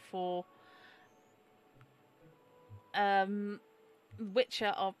out for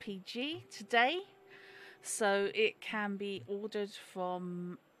Witcher RPG today, so it can be ordered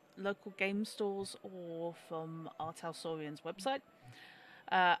from local game stores or from Art Alsorian's website,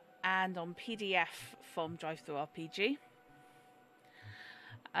 and on PDF from DriveThruRPG.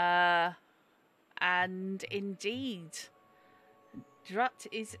 And indeed, Drut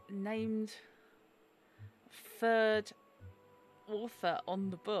is named third author on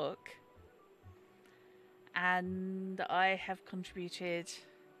the book, and I have contributed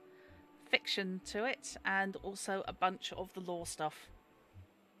fiction to it and also a bunch of the lore stuff.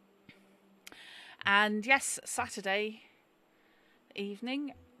 And yes, Saturday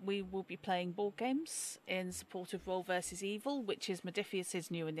evening we will be playing board games in support of Roll vs Evil, which is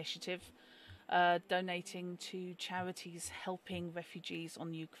Modifius's new initiative, donating to charities helping refugees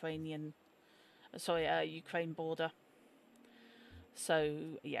on Ukraine border.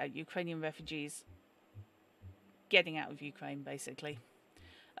 So yeah, Ukrainian refugees getting out of Ukraine, basically.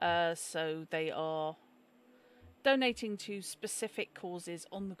 So they are donating to specific causes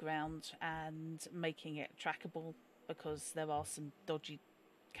on the ground and making it trackable, because there are some dodgy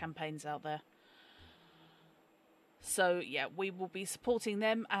campaigns out there. So yeah, we will be supporting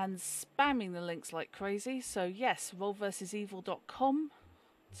them and spamming the links like crazy. So yes, rollversusevil.com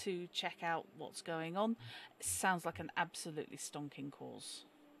to check out what's going on. It sounds like an absolutely stonking cause.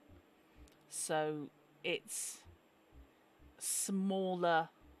 So it's smaller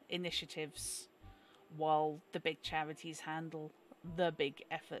initiatives while the big charities handle the big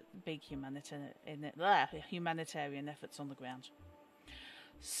effort, big humanitarian efforts on the ground.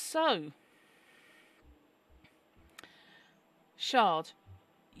 So, Shard,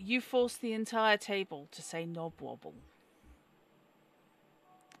 you force the entire table to say knob wobble.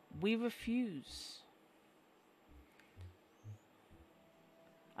 We refuse.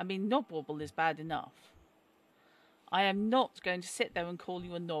 I mean, knob wobble is bad enough. I am not going to sit there and call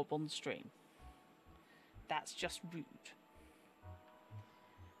you a knob on the stream. That's just rude.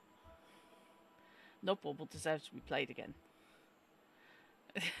 Knob wobble deserves to be played again.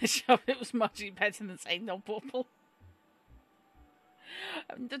 It was much better than saying knob wobble.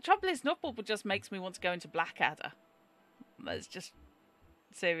 The trouble is, knob wobble just makes me want to go into Blackadder. That's just...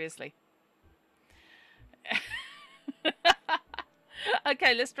 seriously.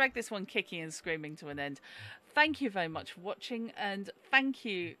 Okay, let's drag this one kicking and screaming to an end. Thank you very much for watching, and thank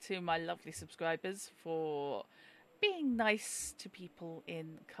you to my lovely subscribers for being nice to people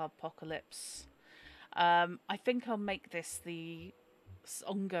in Cardpocalypse. I think I'll make this the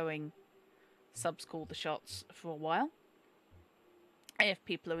ongoing Subs Call the Shots for a while, if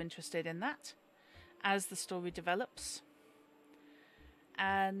people are interested in that, as the story develops.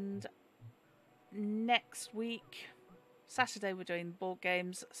 And next week, Saturday, we're doing board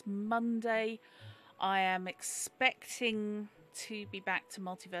games. Monday, I am expecting to be back to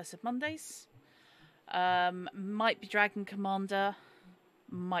Multiverse of Mondays. Might be Dragon Commander,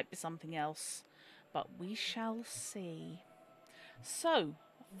 might be something else, but we shall see. So,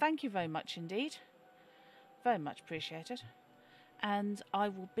 thank you very much indeed. Very much appreciated. And I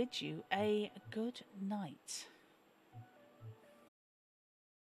will bid you a good night.